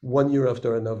consistent one year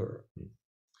after another.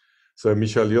 So,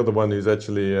 Michel, you're the one who's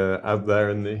actually out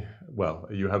there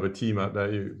you have a team out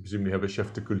there, you presumably have a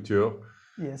chef de culture.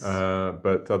 Yes.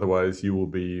 But otherwise, you will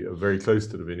be very close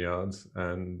to the vineyards.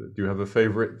 And do you have a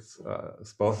favorite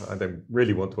spot? I don't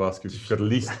really want to ask you if you've got a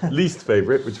least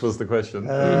favorite, which was the question.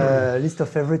 List of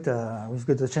favorite, we've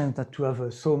got the chance not to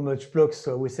have so much blocks,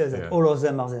 so we say that all of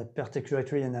them are the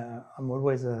particularity, and I'm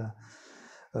always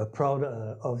proud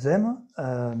of them.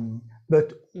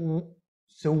 But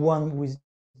the one which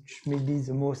may be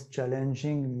the most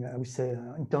challenging, I would say,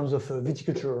 in terms of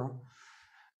viticulture,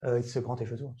 it's the Grand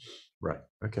Échezeaux. Right.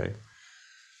 Okay.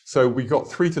 So we got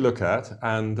 3 to look at,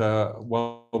 and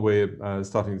while we're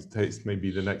starting to taste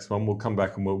maybe the next one, we'll come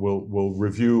back and we'll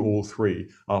review all 3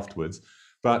 afterwards.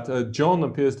 But John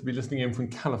appears to be listening in from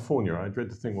California. I dread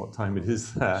to think what time it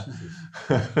is there.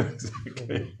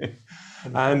 Exactly.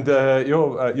 And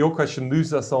your question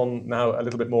moves us on now a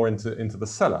little bit more into the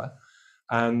cellar,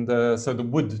 and so the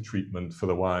wood treatment for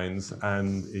the wines,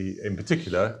 and in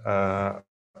particular.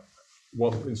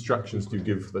 What instructions do you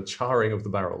give for the charring of the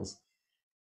barrels?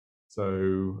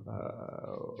 So,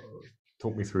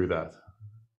 talk me through that.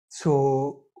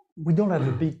 So we don't have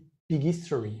a big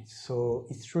history. So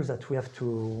it's true that we have to,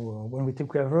 when we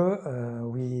took over,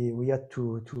 we had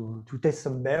to test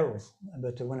some barrels.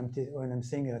 But when I'm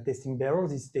saying testing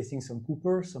barrels, it's tasting some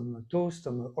Cooper, some Toast,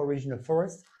 some original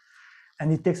Forest,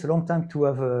 and it takes a long time to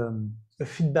have a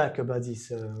feedback about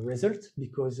this result,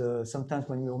 because sometimes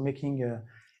when you're making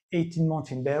 18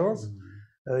 months in barrels,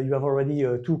 you have already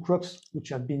 2 crops which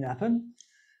have been happened.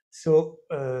 So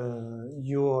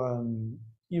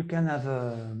you can have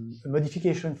a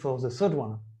modification for the third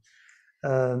one.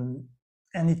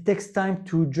 And it takes time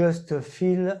to just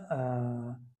feel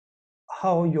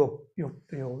how your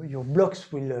blocks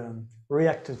will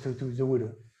react to the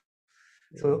wood.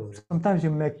 So sometimes you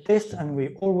make tests, and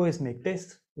we always make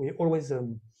tests. We always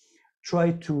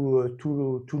try to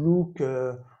look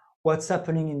what's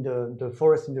happening in the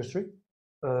forest industry,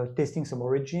 tasting some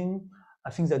origin. I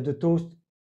think that the Toast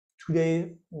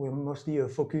today, we're mostly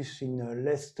focused in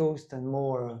less Toast and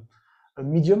more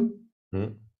medium.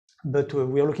 But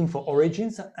we are looking for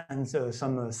origins and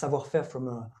some savoir-faire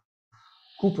from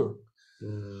Cooper.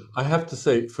 I have to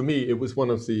say, for me, it was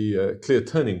one of the clear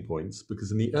turning points,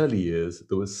 because in the early years,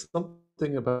 there was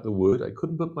something about the wood. I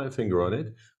couldn't put my finger on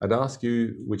it. I'd ask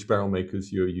you which barrel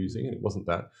makers you're using, and it wasn't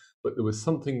that. But there was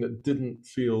something that didn't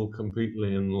feel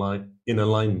completely in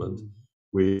alignment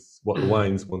with what the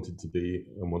wines wanted to be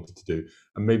and wanted to do.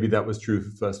 And maybe that was true for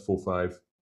the first 4 or 5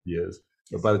 years.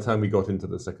 But by the time we got into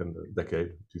the second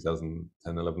decade,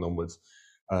 2010, 11 onwards,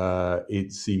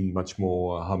 it seemed much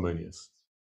more harmonious.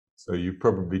 So you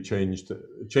probably changed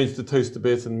the Toast a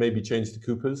bit, and maybe changed the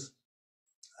Coopers?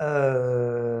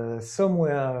 Some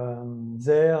were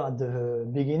there at the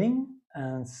beginning,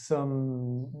 and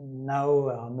some now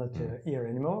are not here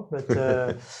anymore. But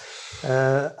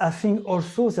I think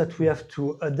also that we have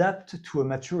to adapt to a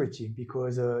maturity,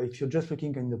 because if you're just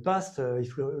looking in the past,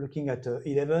 if you're looking at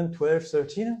 11, 12,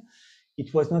 13,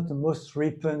 it was not the most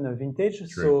ripened vintage.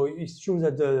 True. So it's true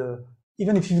that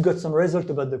even if you've got some result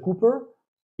about the Cooper,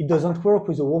 it doesn't work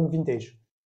with a warm vintage.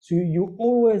 So you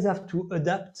always have to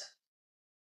adapt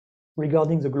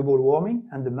regarding the global warming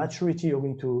and the maturity you're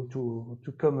going to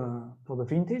come for the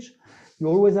vintage. You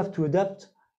always have to adapt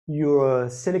your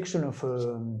selection of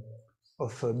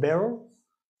a barrel,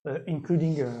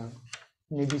 including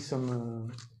maybe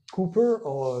some Cooper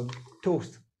or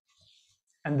Toast,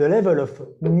 and the level of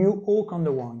new oak on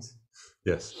the wines.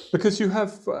 Yes, because you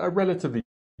have a relatively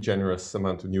generous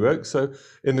amount of new oak. So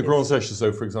in the Grand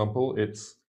Séchezeau, for example,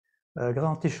 it's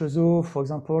Grand Séchezeau, for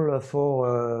example,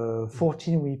 for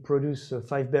 14 we produce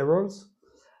 5 barrels.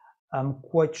 I'm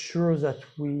quite sure that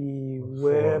we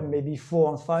were maybe 4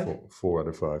 and 5. 4 out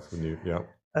of 5 for new, yeah.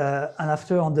 And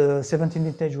after on the 17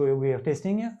 vintage we are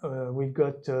tasting, we've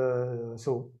got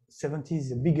so 70 is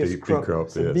the biggest crop. Big crop,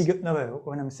 So yes. no,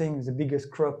 when I'm saying the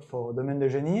biggest crop for Domaine de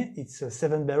Génie, it's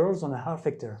 7 barrels on a half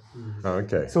hectare. Oh,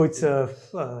 okay. So it's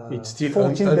still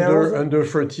 14 barrels under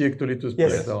 30 hectolitres per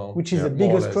yes, hectare. which is the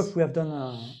biggest crop we have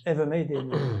done ever made in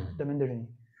Domaine de Génie.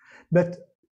 But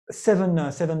 7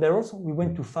 barrels, we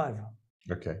went to 5.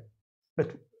 Okay.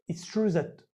 But it's true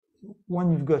that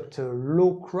when you've got a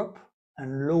low crop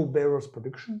and low barrels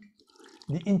production,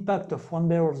 the impact of 1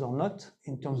 barrels or not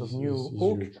in terms of new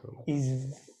oak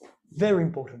is very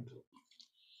important.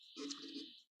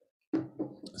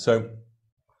 So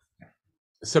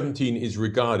 17 is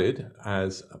regarded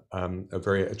as a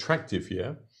very attractive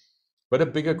year, but a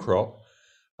bigger crop,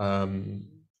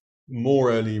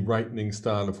 more early ripening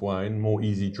style of wine, more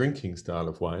easy drinking style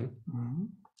of wine. Mm-hmm.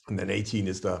 And then 18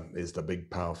 is the big,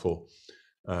 powerful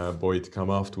boy to come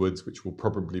afterwards, which will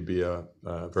probably be a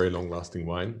very long-lasting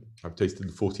wine. I've tasted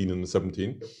the 14 and the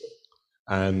 17.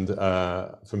 And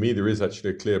for me, there is actually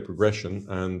a clear progression.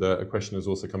 And a question has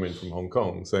also come in from Hong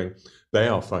Kong saying they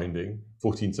are finding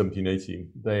 14, 17,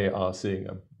 18. They are seeing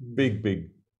a big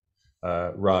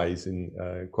rise in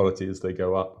quality as they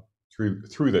go up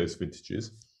through those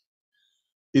vintages.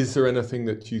 Is there anything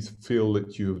that you feel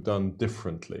that you have done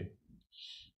differently?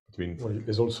 Well,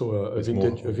 there's also a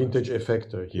vintage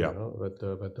effect here, yeah.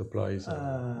 that applies.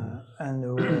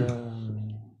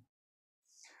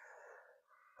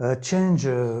 Change,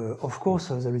 of course,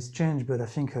 there is change, but I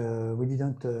think we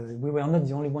were not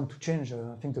the only one to change.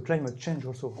 I think the climate changed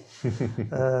also.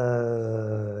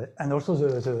 And also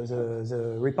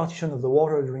the repartition of the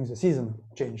water during the season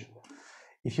changed.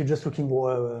 If you're just looking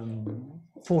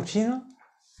 14,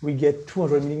 we get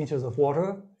 200 millimeters of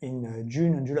water in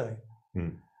June and July.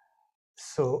 Mm.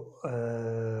 So,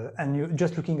 and you're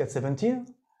just looking at 17,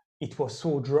 it was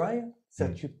so dry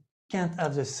that you can't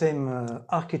have the same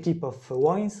archetype of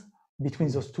wines between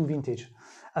those two vintage.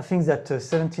 I think that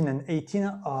 17 and 18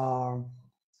 are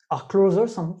closer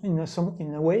in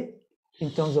a way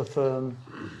in terms of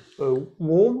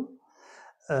warm.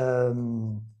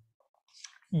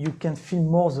 You can feel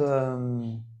more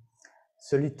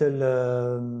the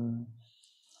little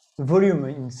volume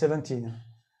in 17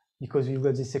 because we've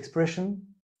got this expression,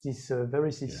 this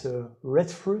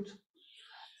red fruit,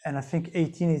 and I think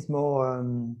 18 is more.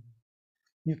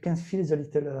 You can feel the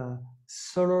little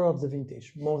sour of the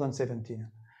vintage more than 17,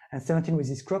 and 17 with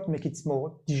this crop make it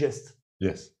more digest.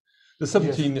 Yes, the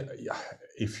 17.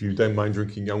 If you don't mind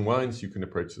drinking young wines, you can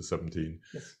approach the 17.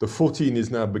 Yes. The 14 is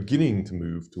now beginning to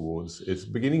move towards. It's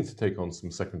beginning to take on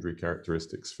some secondary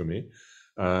characteristics for me,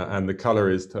 and the color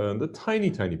is turned a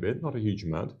tiny bit, not a huge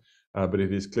amount, but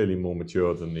it is clearly more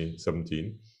mature than the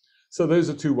 17. So those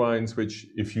are two wines which,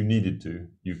 if you needed to,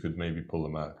 you could maybe pull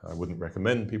them out. I wouldn't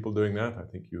recommend people doing that. I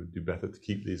think you would do better to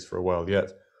keep these for a while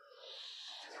yet,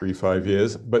 3-5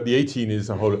 years. But the 18 is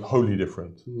a wholly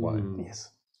different wine.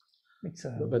 Yes.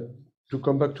 But to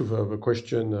come back to the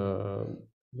question,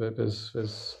 there's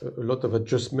a lot of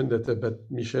adjustment that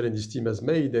Michel and his team has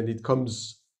made, and it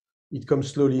comes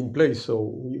slowly in place. So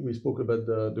we spoke about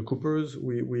the coopers.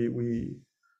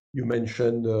 You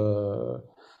mentioned.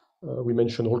 We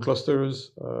mentioned whole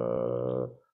clusters,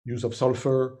 use of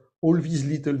sulfur. All these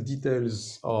little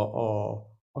details are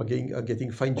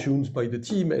getting fine-tuned by the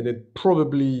team, and it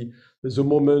probably there's a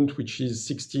moment which is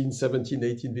 16, 17,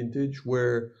 18 vintage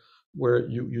where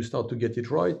you start to get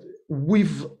it right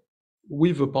with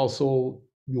a parcel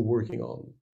you're working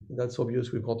on. That's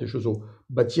obvious with Grand Séchezeau.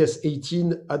 But yes,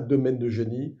 18 at Domaine de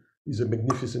Génie is a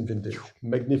magnificent vintage.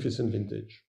 Magnificent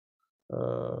vintage.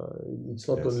 It's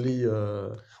not only.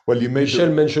 Well,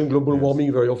 Michel mentioned global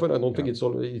warming very often. I don't think it's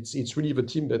really the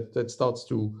team that starts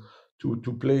to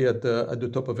play at the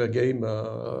top of their game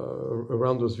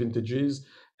around those vintages.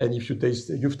 And if you've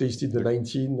tasted the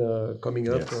 19 coming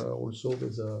up. Yes. Also,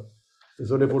 there's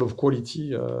a level of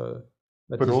quality. I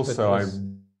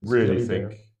really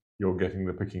think you're getting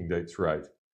the picking dates right.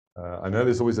 I know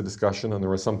there's always a discussion, and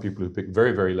there are some people who pick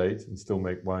very, very late and still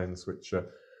make wines which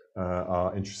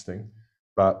are interesting.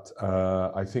 But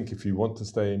I think if you want to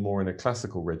stay more in a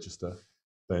classical register,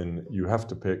 then you have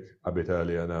to pick a bit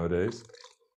earlier nowadays.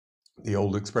 The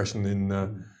old expression in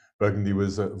Burgundy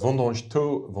was vendange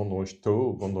tôt, vendange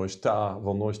tôt, vendange tard,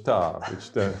 vendange tard,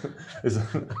 which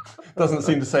doesn't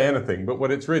seem to say anything. But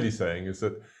what it's really saying is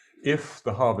that if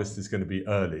the harvest is going to be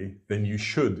early, then you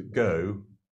should go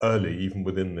early, even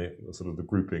within the sort of the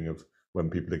grouping of when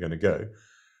people are going to go.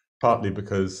 Partly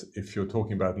because if you're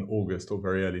talking about an August or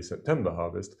very early September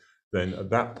harvest, then at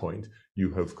that point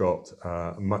you have got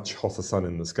much hotter sun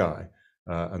in the sky.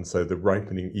 And so the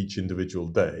ripening each individual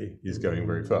day is going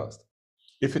very fast.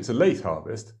 If it's a late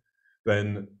harvest,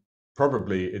 then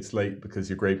probably it's late because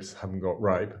your grapes haven't got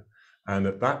ripe. And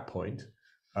at that point,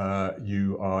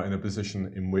 you are in a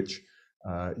position in which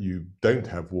you don't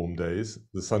have warm days.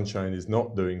 The sunshine is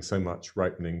not doing so much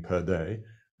ripening per day.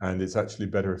 And it's actually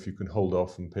better if you can hold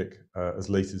off and pick as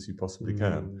late as you possibly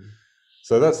can.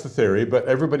 So that's the theory, but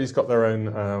everybody's got their own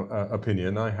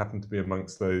opinion. I happen to be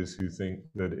amongst those who think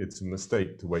that it's a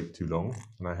mistake to wait too long.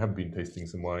 And I have been tasting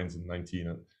some wines in 19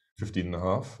 and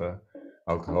 15.5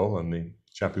 alcohol, and the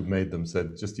chap who made them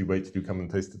said, just you wait till you come and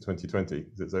taste the 2020,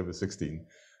 because it's over 16.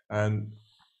 And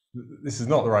this is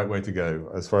not the right way to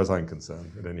go, as far as I'm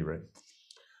concerned, at any rate.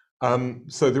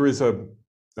 So there is a,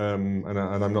 and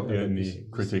I'm not the only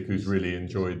critic who's really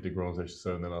enjoyed the Grands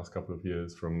Échezeaux in the last couple of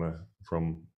years from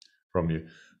you.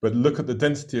 But look at the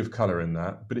density of color in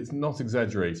that, but it's not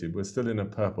exaggerated. We're still in a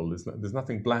purple. There's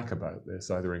nothing black about this,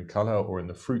 either in color or in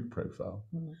the fruit profile.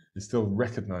 It's still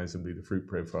recognizably the fruit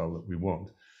profile that we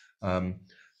want.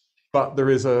 But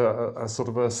there is a sort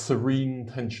of a serene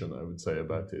tension, I would say,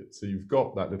 about it. So you've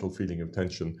got that little feeling of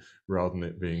tension rather than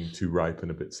it being too ripe and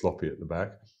a bit sloppy at the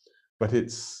back. But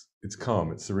it's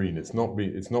calm, it's serene. It's not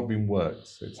been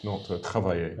worked. It's not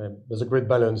travaillé. There's a great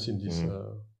balance in this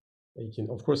 18.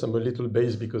 Of course, I'm a little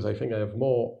biased because I think I have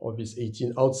more of this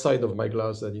 18 outside of my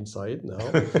glass than inside now,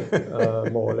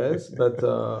 more or less. But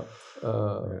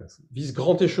yes. This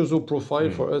Grands Échezeaux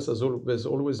profile for us has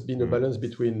always been a balance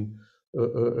between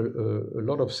a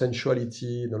lot of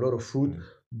sensuality and a lot of fruit,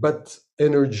 but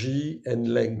energy and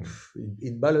length.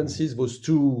 It balances those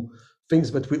two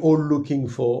things that we're all looking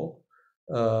for,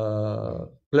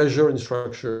 pleasure and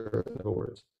structure, in other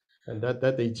words. And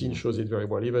that 18 shows it very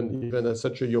well. Even at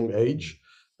such a young age,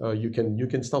 you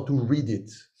can start to read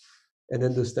it and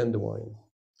understand the wine.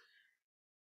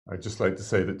 I'd just like to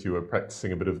say that you are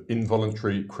practicing a bit of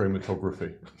involuntary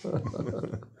chromatography.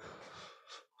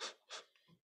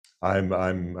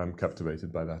 I'm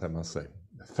captivated by that, I must say.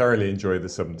 Thoroughly enjoy the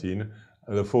 17.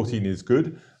 The 14 is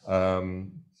good,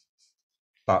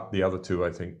 but the other two, I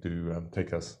think, do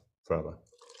take us further.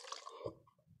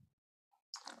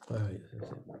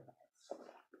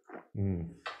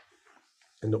 And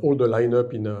all the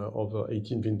lineup of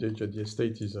 18 vintage at the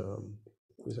estate is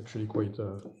actually quite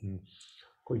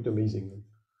amazing.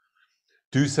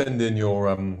 Do send in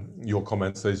your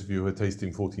comments, those of you who are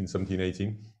tasting 14, 17,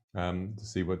 18, to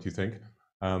see what you think.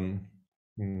 A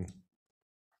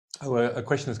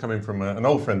question is coming from an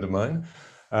old friend of mine,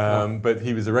 but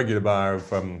he was a regular buyer of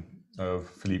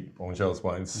Philippe Angel's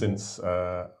wines since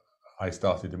I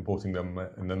started importing them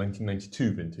in the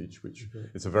 1992 vintage, which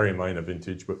is a very minor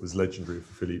vintage, but was legendary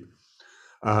for Philippe.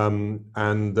 And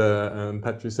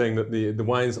Patrick is saying that the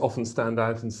wines often stand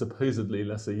out in supposedly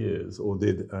lesser years, or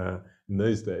did in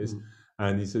those days.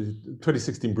 And he says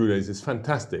 2016 Brulés is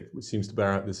fantastic, which seems to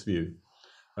bear out this view.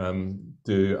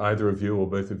 Do either of you or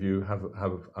both of you have?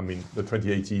 I mean, the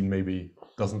 2018 maybe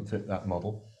doesn't fit that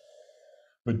model,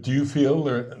 but do you feel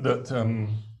that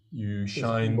you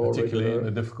shine particularly in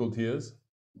the difficult years?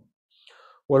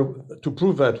 Well, to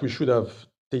prove that, we should have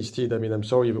tasted. I mean, I'm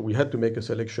sorry, but we had to make a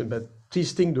selection. But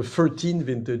tasting the 13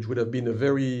 vintage would have been a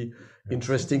very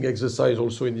interesting exercise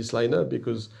also in this lineup,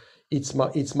 because it's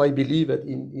my belief that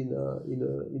in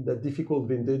that difficult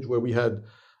vintage where we had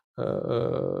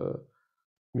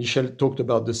Michel talked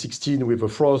about the 16 with a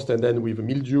frost and then with a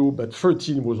mildew, but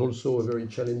 13 was also a very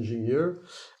challenging year.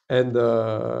 And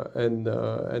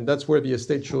that's where the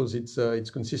estate shows its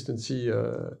consistency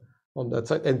on that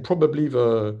side, and probably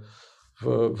the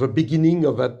beginning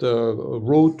of that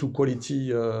road to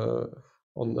quality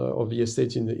of the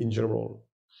estate in general.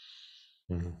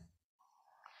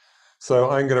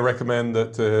 So I'm going to recommend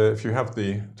that if you have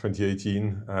the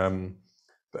 2018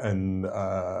 and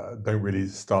don't really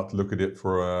start to look at it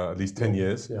for at least 10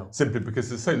 years, simply because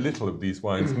there's so little of these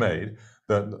wines made,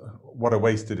 that what a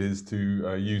waste it is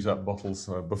to use up bottles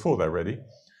before they're ready.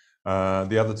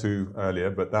 The other two earlier,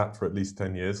 but that for at least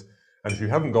 10 years. And if you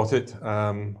haven't got it,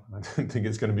 I don't think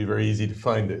it's going to be very easy to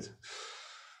find it,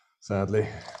 sadly.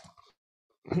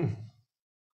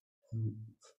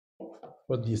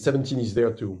 But the 17 is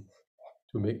there to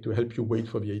help you wait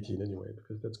for the 18 anyway,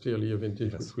 because that's clearly a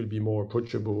vintage which will be more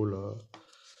approachable,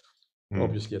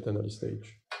 obviously at an early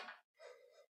stage.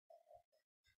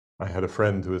 I had a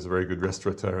friend who was a very good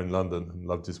restaurateur in London and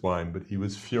loved his wine, but he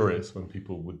was furious when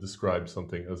people would describe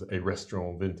something as a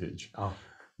restaurant vintage,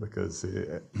 because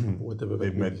Whatever that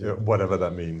it meant, means, yeah. whatever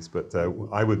that means. But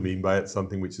I would mean by it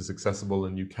something which is accessible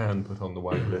and you can put on the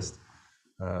wine list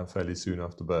fairly soon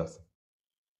after birth.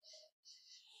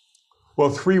 Well,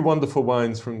 3 wonderful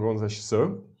wines from Grands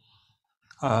Chasseaux.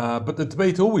 But the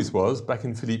debate always was, back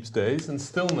in Philippe's days, and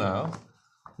still now,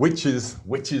 which is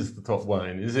the top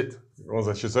wine? Is it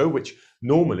Grands Chasseaux, which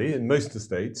normally, in most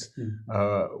estates,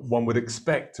 one would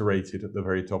expect to rate it at the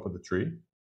very top of the tree?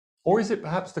 Or is it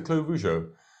perhaps the Clos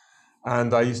Vougeot?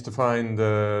 And I used to find,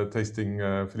 tasting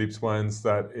Philippe's wines,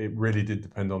 that it really did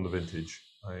depend on the vintage.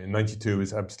 92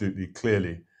 is absolutely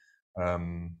clearly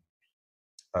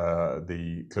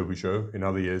the Clos Vougeot. In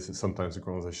other years, it's sometimes the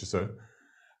Grands Chasseaux.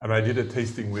 And I did a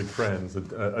tasting with friends,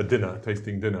 a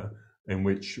tasting dinner, in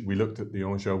which we looked at the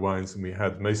Angers wines, and we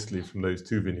had mostly from those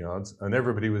 2 vineyards. And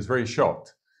everybody was very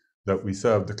shocked that we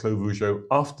served the Clos Vougeot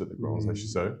after the Grands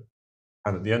Chasseaux.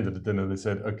 And at the end of the dinner, they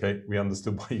said, "Okay, we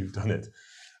understood why you've done it."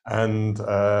 And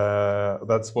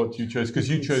that's what you chose, because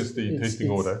you chose the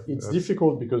tasting order. It's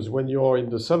difficult because when you are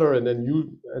in the cellar and then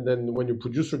when your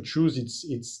producer chooses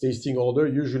its tasting order,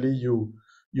 usually you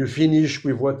finish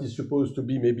with what is supposed to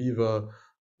be maybe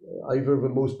either the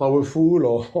most powerful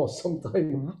or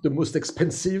sometimes the most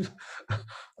expensive.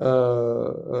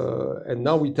 And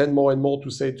now we tend more and more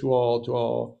to say to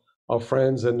our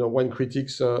friends and wine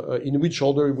critics, in which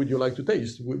order would you like to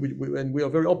taste? And we are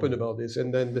very open about this.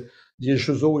 And then the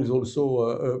Chasseaux is also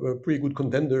a pretty good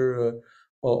contender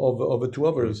of the 2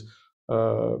 others.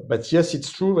 But yes,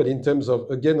 it's true that in terms of,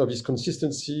 again, of this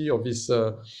consistency, of this,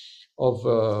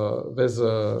 there's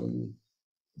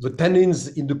the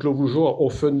tannins in the Clos Vougeot are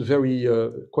often very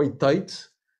quite tight,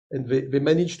 and they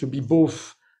manage to be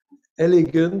both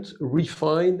elegant,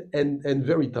 refined, and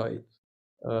very tight.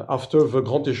 After the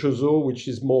Grand Chasseaux, which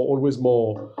is always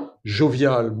more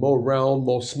jovial, more round,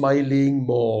 more smiling,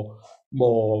 more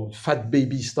fat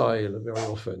baby style very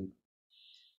often.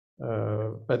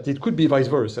 But it could be vice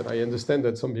versa. And I understand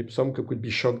that some could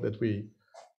be shocked that we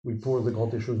pour the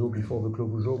Grand Chasseaux before the Clos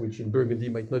Vougeot, which in Burgundy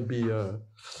might not be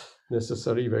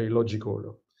necessarily very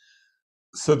logical.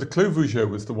 So the Clos Vougeot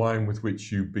was the wine with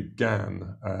which you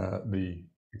began the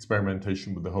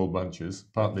experimentation with the whole bunches,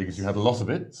 partly because you had a lot of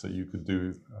it, so you could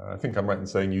do, I think I'm right in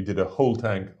saying you did a whole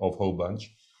tank of whole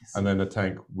bunch, and then a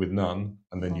tank with none,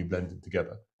 and then you blended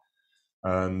together.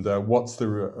 And what's the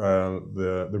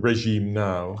regime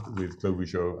now with Clos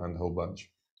Vougeot and whole bunch?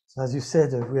 So as you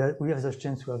said, we have the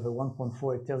chance to have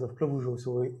 1.4 hectares of Clos Vougeot.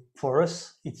 So for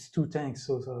us, it's 2 tanks.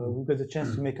 So we got the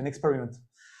chance to make an experiment,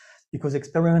 because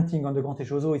experimenting on the Grand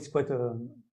Chasseaux is quite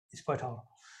hard.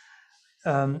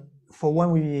 For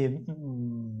when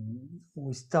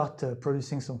we start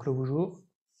producing some Clos Vougeot,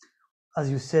 as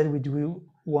you said, we do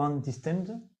one distilled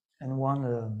and one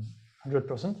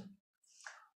 100%.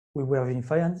 We were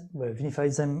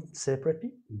vinifying them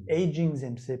separately, aging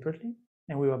them separately,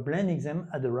 and we were blending them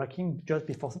at the racking just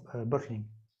before bottling.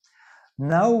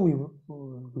 Now we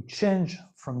change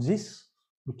from this.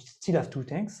 We still have 2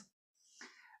 tanks,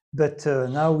 but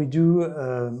now we do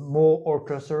more ore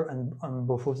cluster on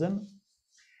both of them,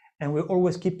 and we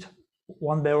always keep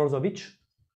 1 barrel of each,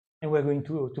 and we're going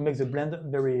to make the blend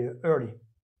very early.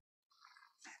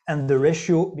 And the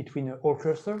ratio between ore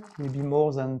cluster will be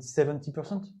more than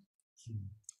 70%.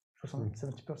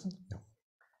 70%. Yeah.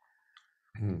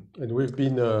 And we've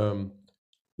been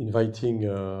inviting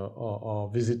our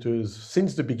visitors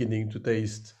since the beginning to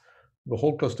taste the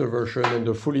whole cluster version and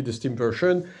the fully distilled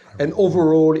version. And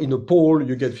overall, in a poll,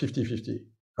 you get 50-50.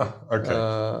 Okay.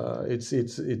 It's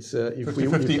if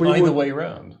 50-50 we either would, way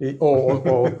around.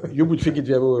 Or you would think it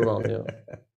the other way around. Yeah.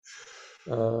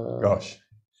 Gosh.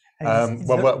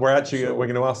 Well, we're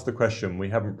going to ask the question. We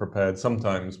haven't prepared.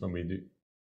 Sometimes when we do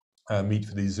meet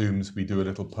for these Zooms, we do a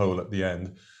little poll at the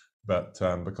end, but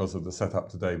because of the setup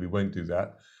today, we won't do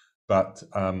that. But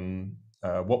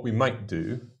what we might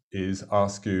do is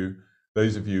ask you,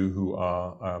 those of you who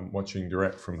are watching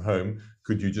direct from home,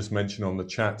 could you just mention on the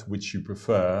chat which you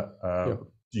prefer?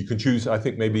 You can choose, I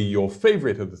think, maybe your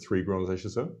favorite of the 3 Grands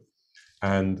Chasseaux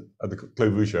and the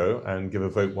Clos Vougeot, and give a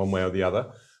vote one way or the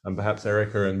other. And perhaps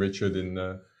Erica and Richard in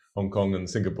Hong Kong and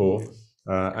Singapore.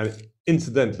 And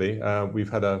incidentally, we've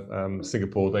had a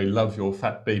Singapore, they love your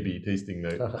fat baby tasting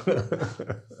note.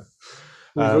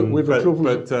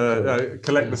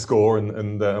 Collect the score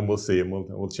and we'll see, and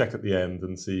we'll check at the end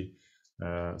and see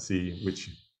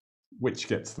which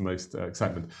gets the most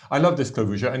excitement. I love this Clos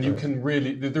Vougeot, and you can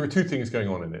really, there are 2 things going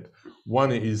on in it.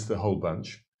 One is the whole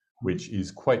bunch, which is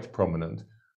quite prominent,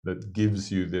 that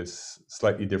gives you this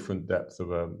slightly different depth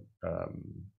of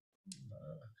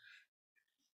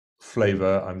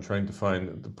flavor. I'm trying to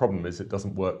find, the problem is it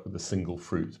doesn't work with a single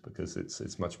fruit because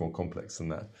it's much more complex than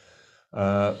that.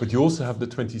 But you also have the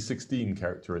 2016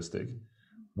 characteristic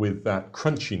with that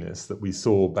crunchiness that we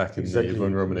saw back in the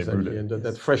Von Romanet Brûlé. And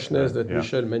that freshness that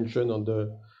Michel mentioned on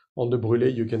the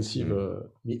Brûlé, you can see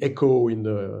the echo in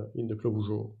the Clos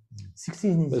Vougeot.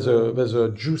 16 is There's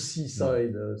a juicy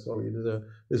side.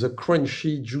 There's a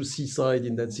crunchy, juicy side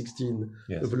in that 16.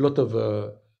 Yes. With a lot of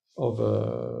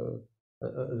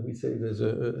we say there's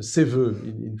a séveux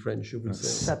in French. You would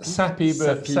say Sappy,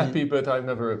 but I've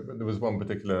never. There was one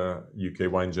particular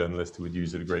UK wine journalist who would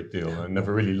use it a great deal. I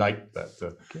never really liked that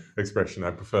expression.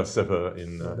 I prefer séveux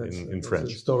in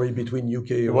French. It's a story between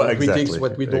UK exactly, critics.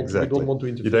 What we don't want to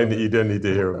interfere. You don't need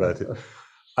to hear about it.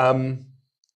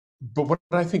 But what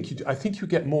I think you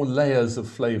get more layers of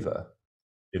flavour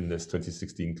in this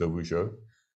 2016 Clos Vougeot,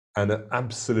 and an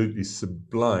absolutely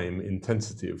sublime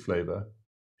intensity of flavour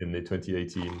in the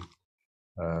 2018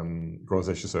 Grands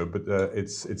Échezeaux, but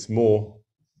it's more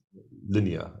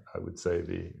linear, I would say.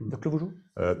 The Clos Vougeot?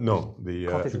 No, the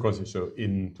Grands Échezeaux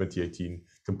in 2018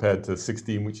 compared to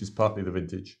 16, which is partly the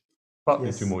vintage,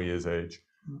 partly 2 more years age,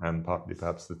 and partly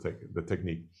perhaps the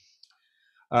technique.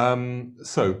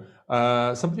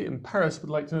 Somebody in Paris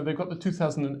would like to know, they've got the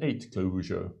 2008 Clos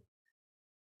Vougeot.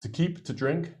 To keep, to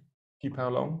drink, keep how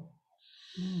long?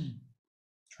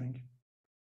 Drink.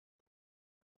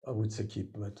 I would say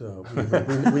keep, but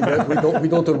we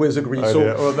don't always agree.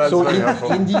 Oh, so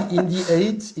in the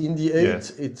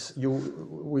eight, it's you.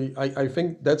 I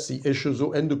think that's the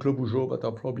Échezeaux and the Clos Vougeot that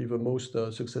are probably the most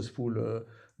successful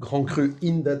Grand Cru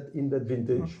in that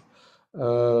vintage.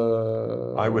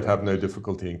 I would have no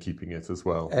difficulty in keeping it as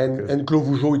well. And Clos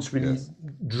Vougeot, it's really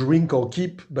drink or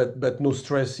keep, but no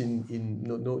stress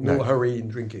no hurry in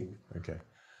drinking. Okay.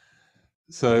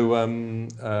 So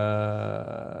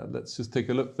let's just take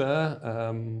a look there.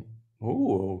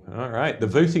 All right. The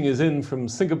voting is in from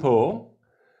Singapore.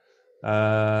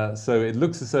 So it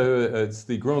looks as though it's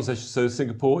the Grands Échezeaux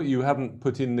Singapore. You haven't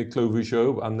put in the Clos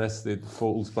Vougeot unless it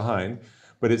falls behind.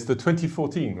 But it's the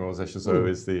 2014 Grands Échezeaux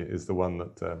is the one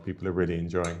that people are really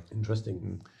enjoying.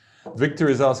 Interesting. Victor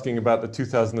is asking about the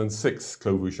 2006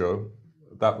 Clos Vougeot.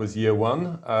 That was year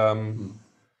one.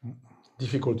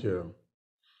 Difficult year.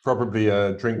 Probably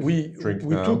a drink. We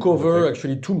now, took over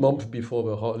actually 2 months before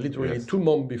literally 2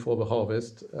 months before the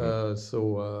harvest.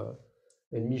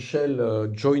 And Michel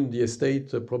joined the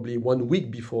estate probably 1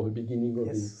 week before the beginning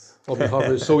of the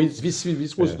harvest. So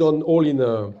this was done all in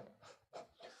a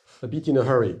bit in a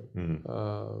hurry.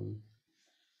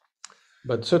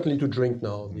 But certainly to drink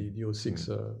now, the 06,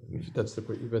 if that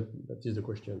is the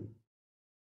question.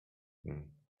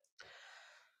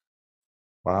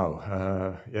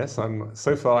 Wow. Yes,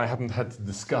 so far I haven't had to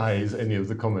disguise any of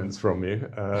the comments from you.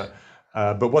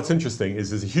 But what's interesting is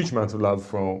there's a huge amount of love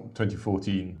for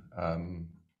 2014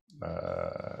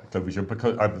 Clos Vougeot,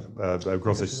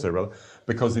 Grands Échezeaux rather,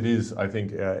 because it is, I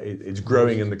think, it's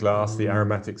growing in the glass, the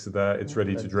aromatics are there, it's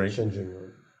ready to drink.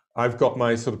 I've got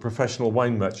my sort of professional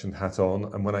wine merchant hat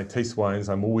on, and when I taste wines,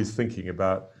 I'm always thinking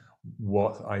about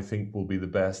what I think will be the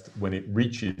best when it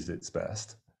reaches its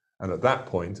best. And at that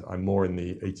point, I'm more in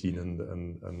the 18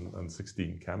 and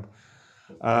 16 camp.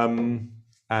 I'm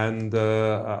going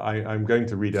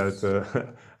to read out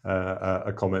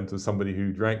a comment of somebody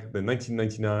who drank the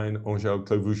 1999 Angel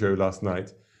Clos Vougeot last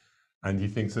night, and he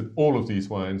thinks that all of these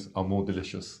wines are more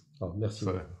delicious. Oh, merci.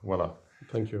 So, voila.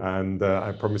 Thank you. And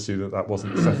I promise you that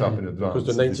wasn't set up in advance.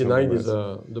 Because the 99 is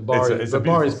the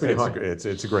bar is pretty high.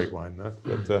 It's a great wine,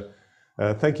 but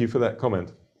thank you for that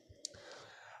comment.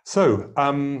 So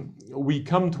we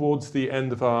come towards the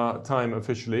end of our time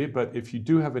officially, but if you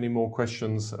do have any more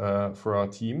questions for our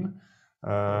team,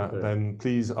 then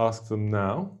please ask them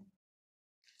now.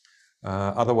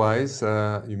 Otherwise,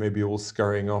 you may be all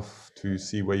scurrying off to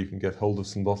see where you can get hold of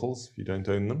some bottles if you don't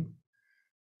own them.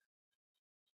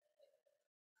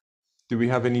 Do we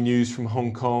have any news from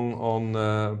Hong Kong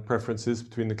on preferences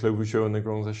between the Clos Vougeot and the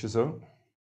Grands Échezeaux?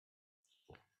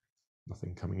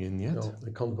 Nothing coming in yet. No,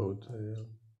 they can't vote.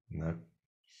 No.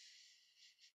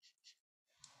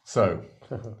 So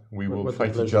we will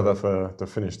fight each other to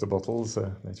finish the bottles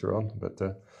later on. But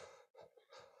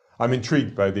I'm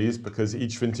intrigued by these because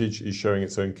each vintage is showing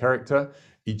its own character.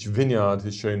 Each vineyard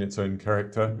has shown its own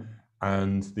character,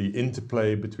 and the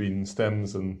interplay between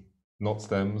stems and not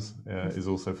stems is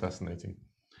also fascinating.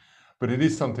 But it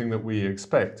is something that we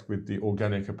expect with the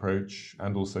organic approach,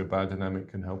 and also biodynamic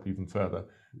can help even further.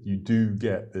 You do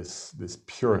get this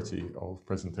purity of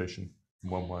presentation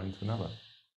from one wine to another.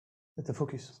 That's the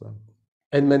focus. So,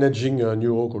 And managing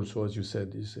new oak also, as you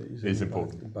said, Is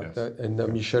important, impact. yes. And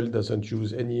Michel doesn't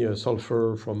use any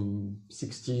sulfur from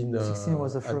 16. 16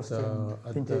 was the first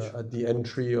vintage. At the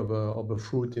entry of a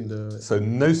fruit in the. So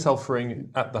no sulfuring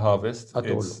at the harvest. At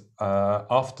it's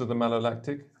after the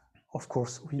malolactic. Of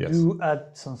course, we Yes. do add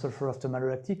some sulfur after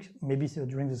malolactic, maybe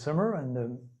during the summer,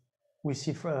 and we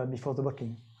see before the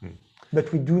bottling.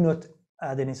 But we do not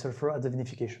add any sulfur at the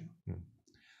vinification.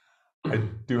 I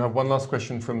do have one last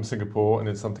question from Singapore, and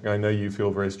it's something I know you feel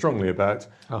very strongly about,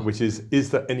 which is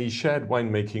there any shared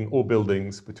winemaking or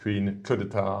buildings between Clos de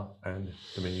Tard and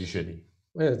Domaine du Génie?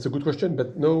 Yeah, it's a good question,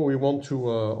 but no, we want to.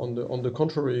 On the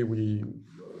contrary,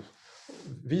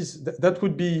 that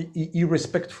would be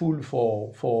irrespectful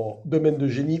for Domaine de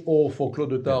Génie or for Clos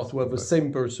de Tard to have the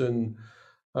same person.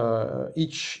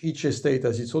 Each estate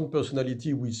has its own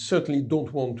personality. We certainly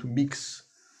don't want to mix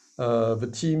the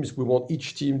teams. We want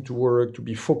each team to work, to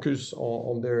be focused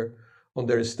on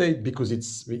their estate, because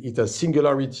it has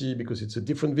singularity, because it's a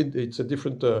different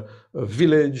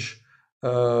village,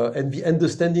 and the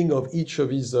understanding of each of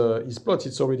his plots.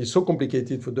 It's already so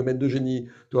complicated for Domaine de Génie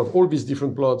to have all these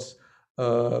different plots.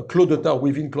 Clos de Tard,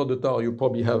 within Clos de Tard, you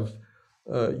probably have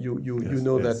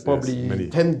probably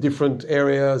 10 different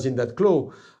areas in that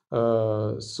clos.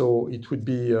 So it would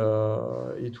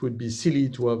be silly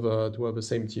to have the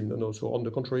same team. No. So on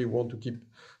the contrary, we want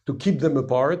to keep them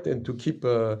apart and to keep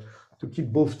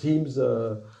both teams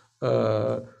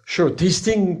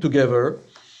tasting together,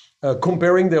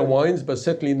 comparing their wines, but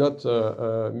certainly not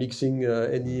mixing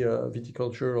any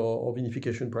viticulture or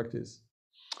vinification practice.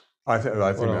 I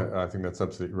think that's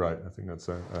absolutely right. I think that's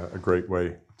a great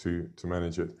way to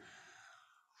manage it.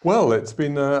 Well, it's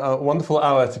been a wonderful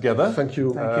hour together. Thank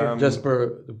you,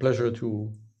 Jasper. A pleasure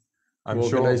to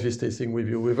organize this tasting with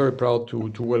you. We're very proud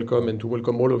to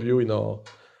welcome all of you in our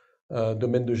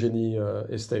Domaine de Génie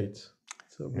estate.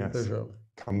 So a pleasure.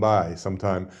 Come by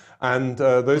sometime. And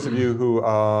those of you who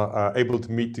are able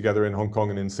to meet together in Hong Kong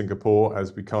and in Singapore,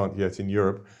 as we can't yet in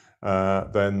Europe,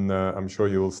 then I'm sure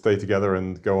you will stay together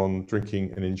and go on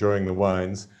drinking and enjoying the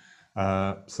wines.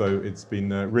 So it's been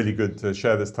really good to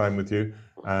share this time with you.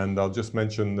 And I'll just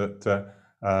mention that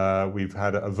we've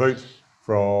had a vote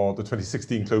for the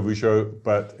 2016 Clos Vougeot,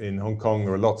 but in Hong Kong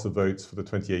there are lots of votes for the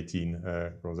 2018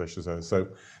 Rosé Chasselas. So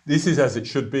this is as it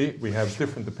should be. We have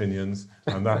different opinions,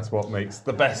 and that's what makes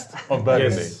the best of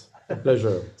Burgundy. Yes, a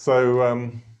pleasure.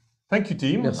 So thank you,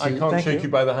 team. Merci. I can't shake you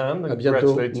by the hand and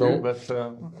congratulate you, but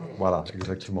voilà,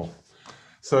 exactement.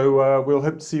 So we'll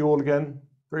hope to see you all again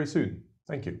very soon.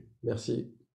 Thank you. Merci.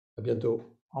 À bientôt.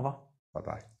 Au revoir.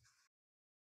 Bye-bye.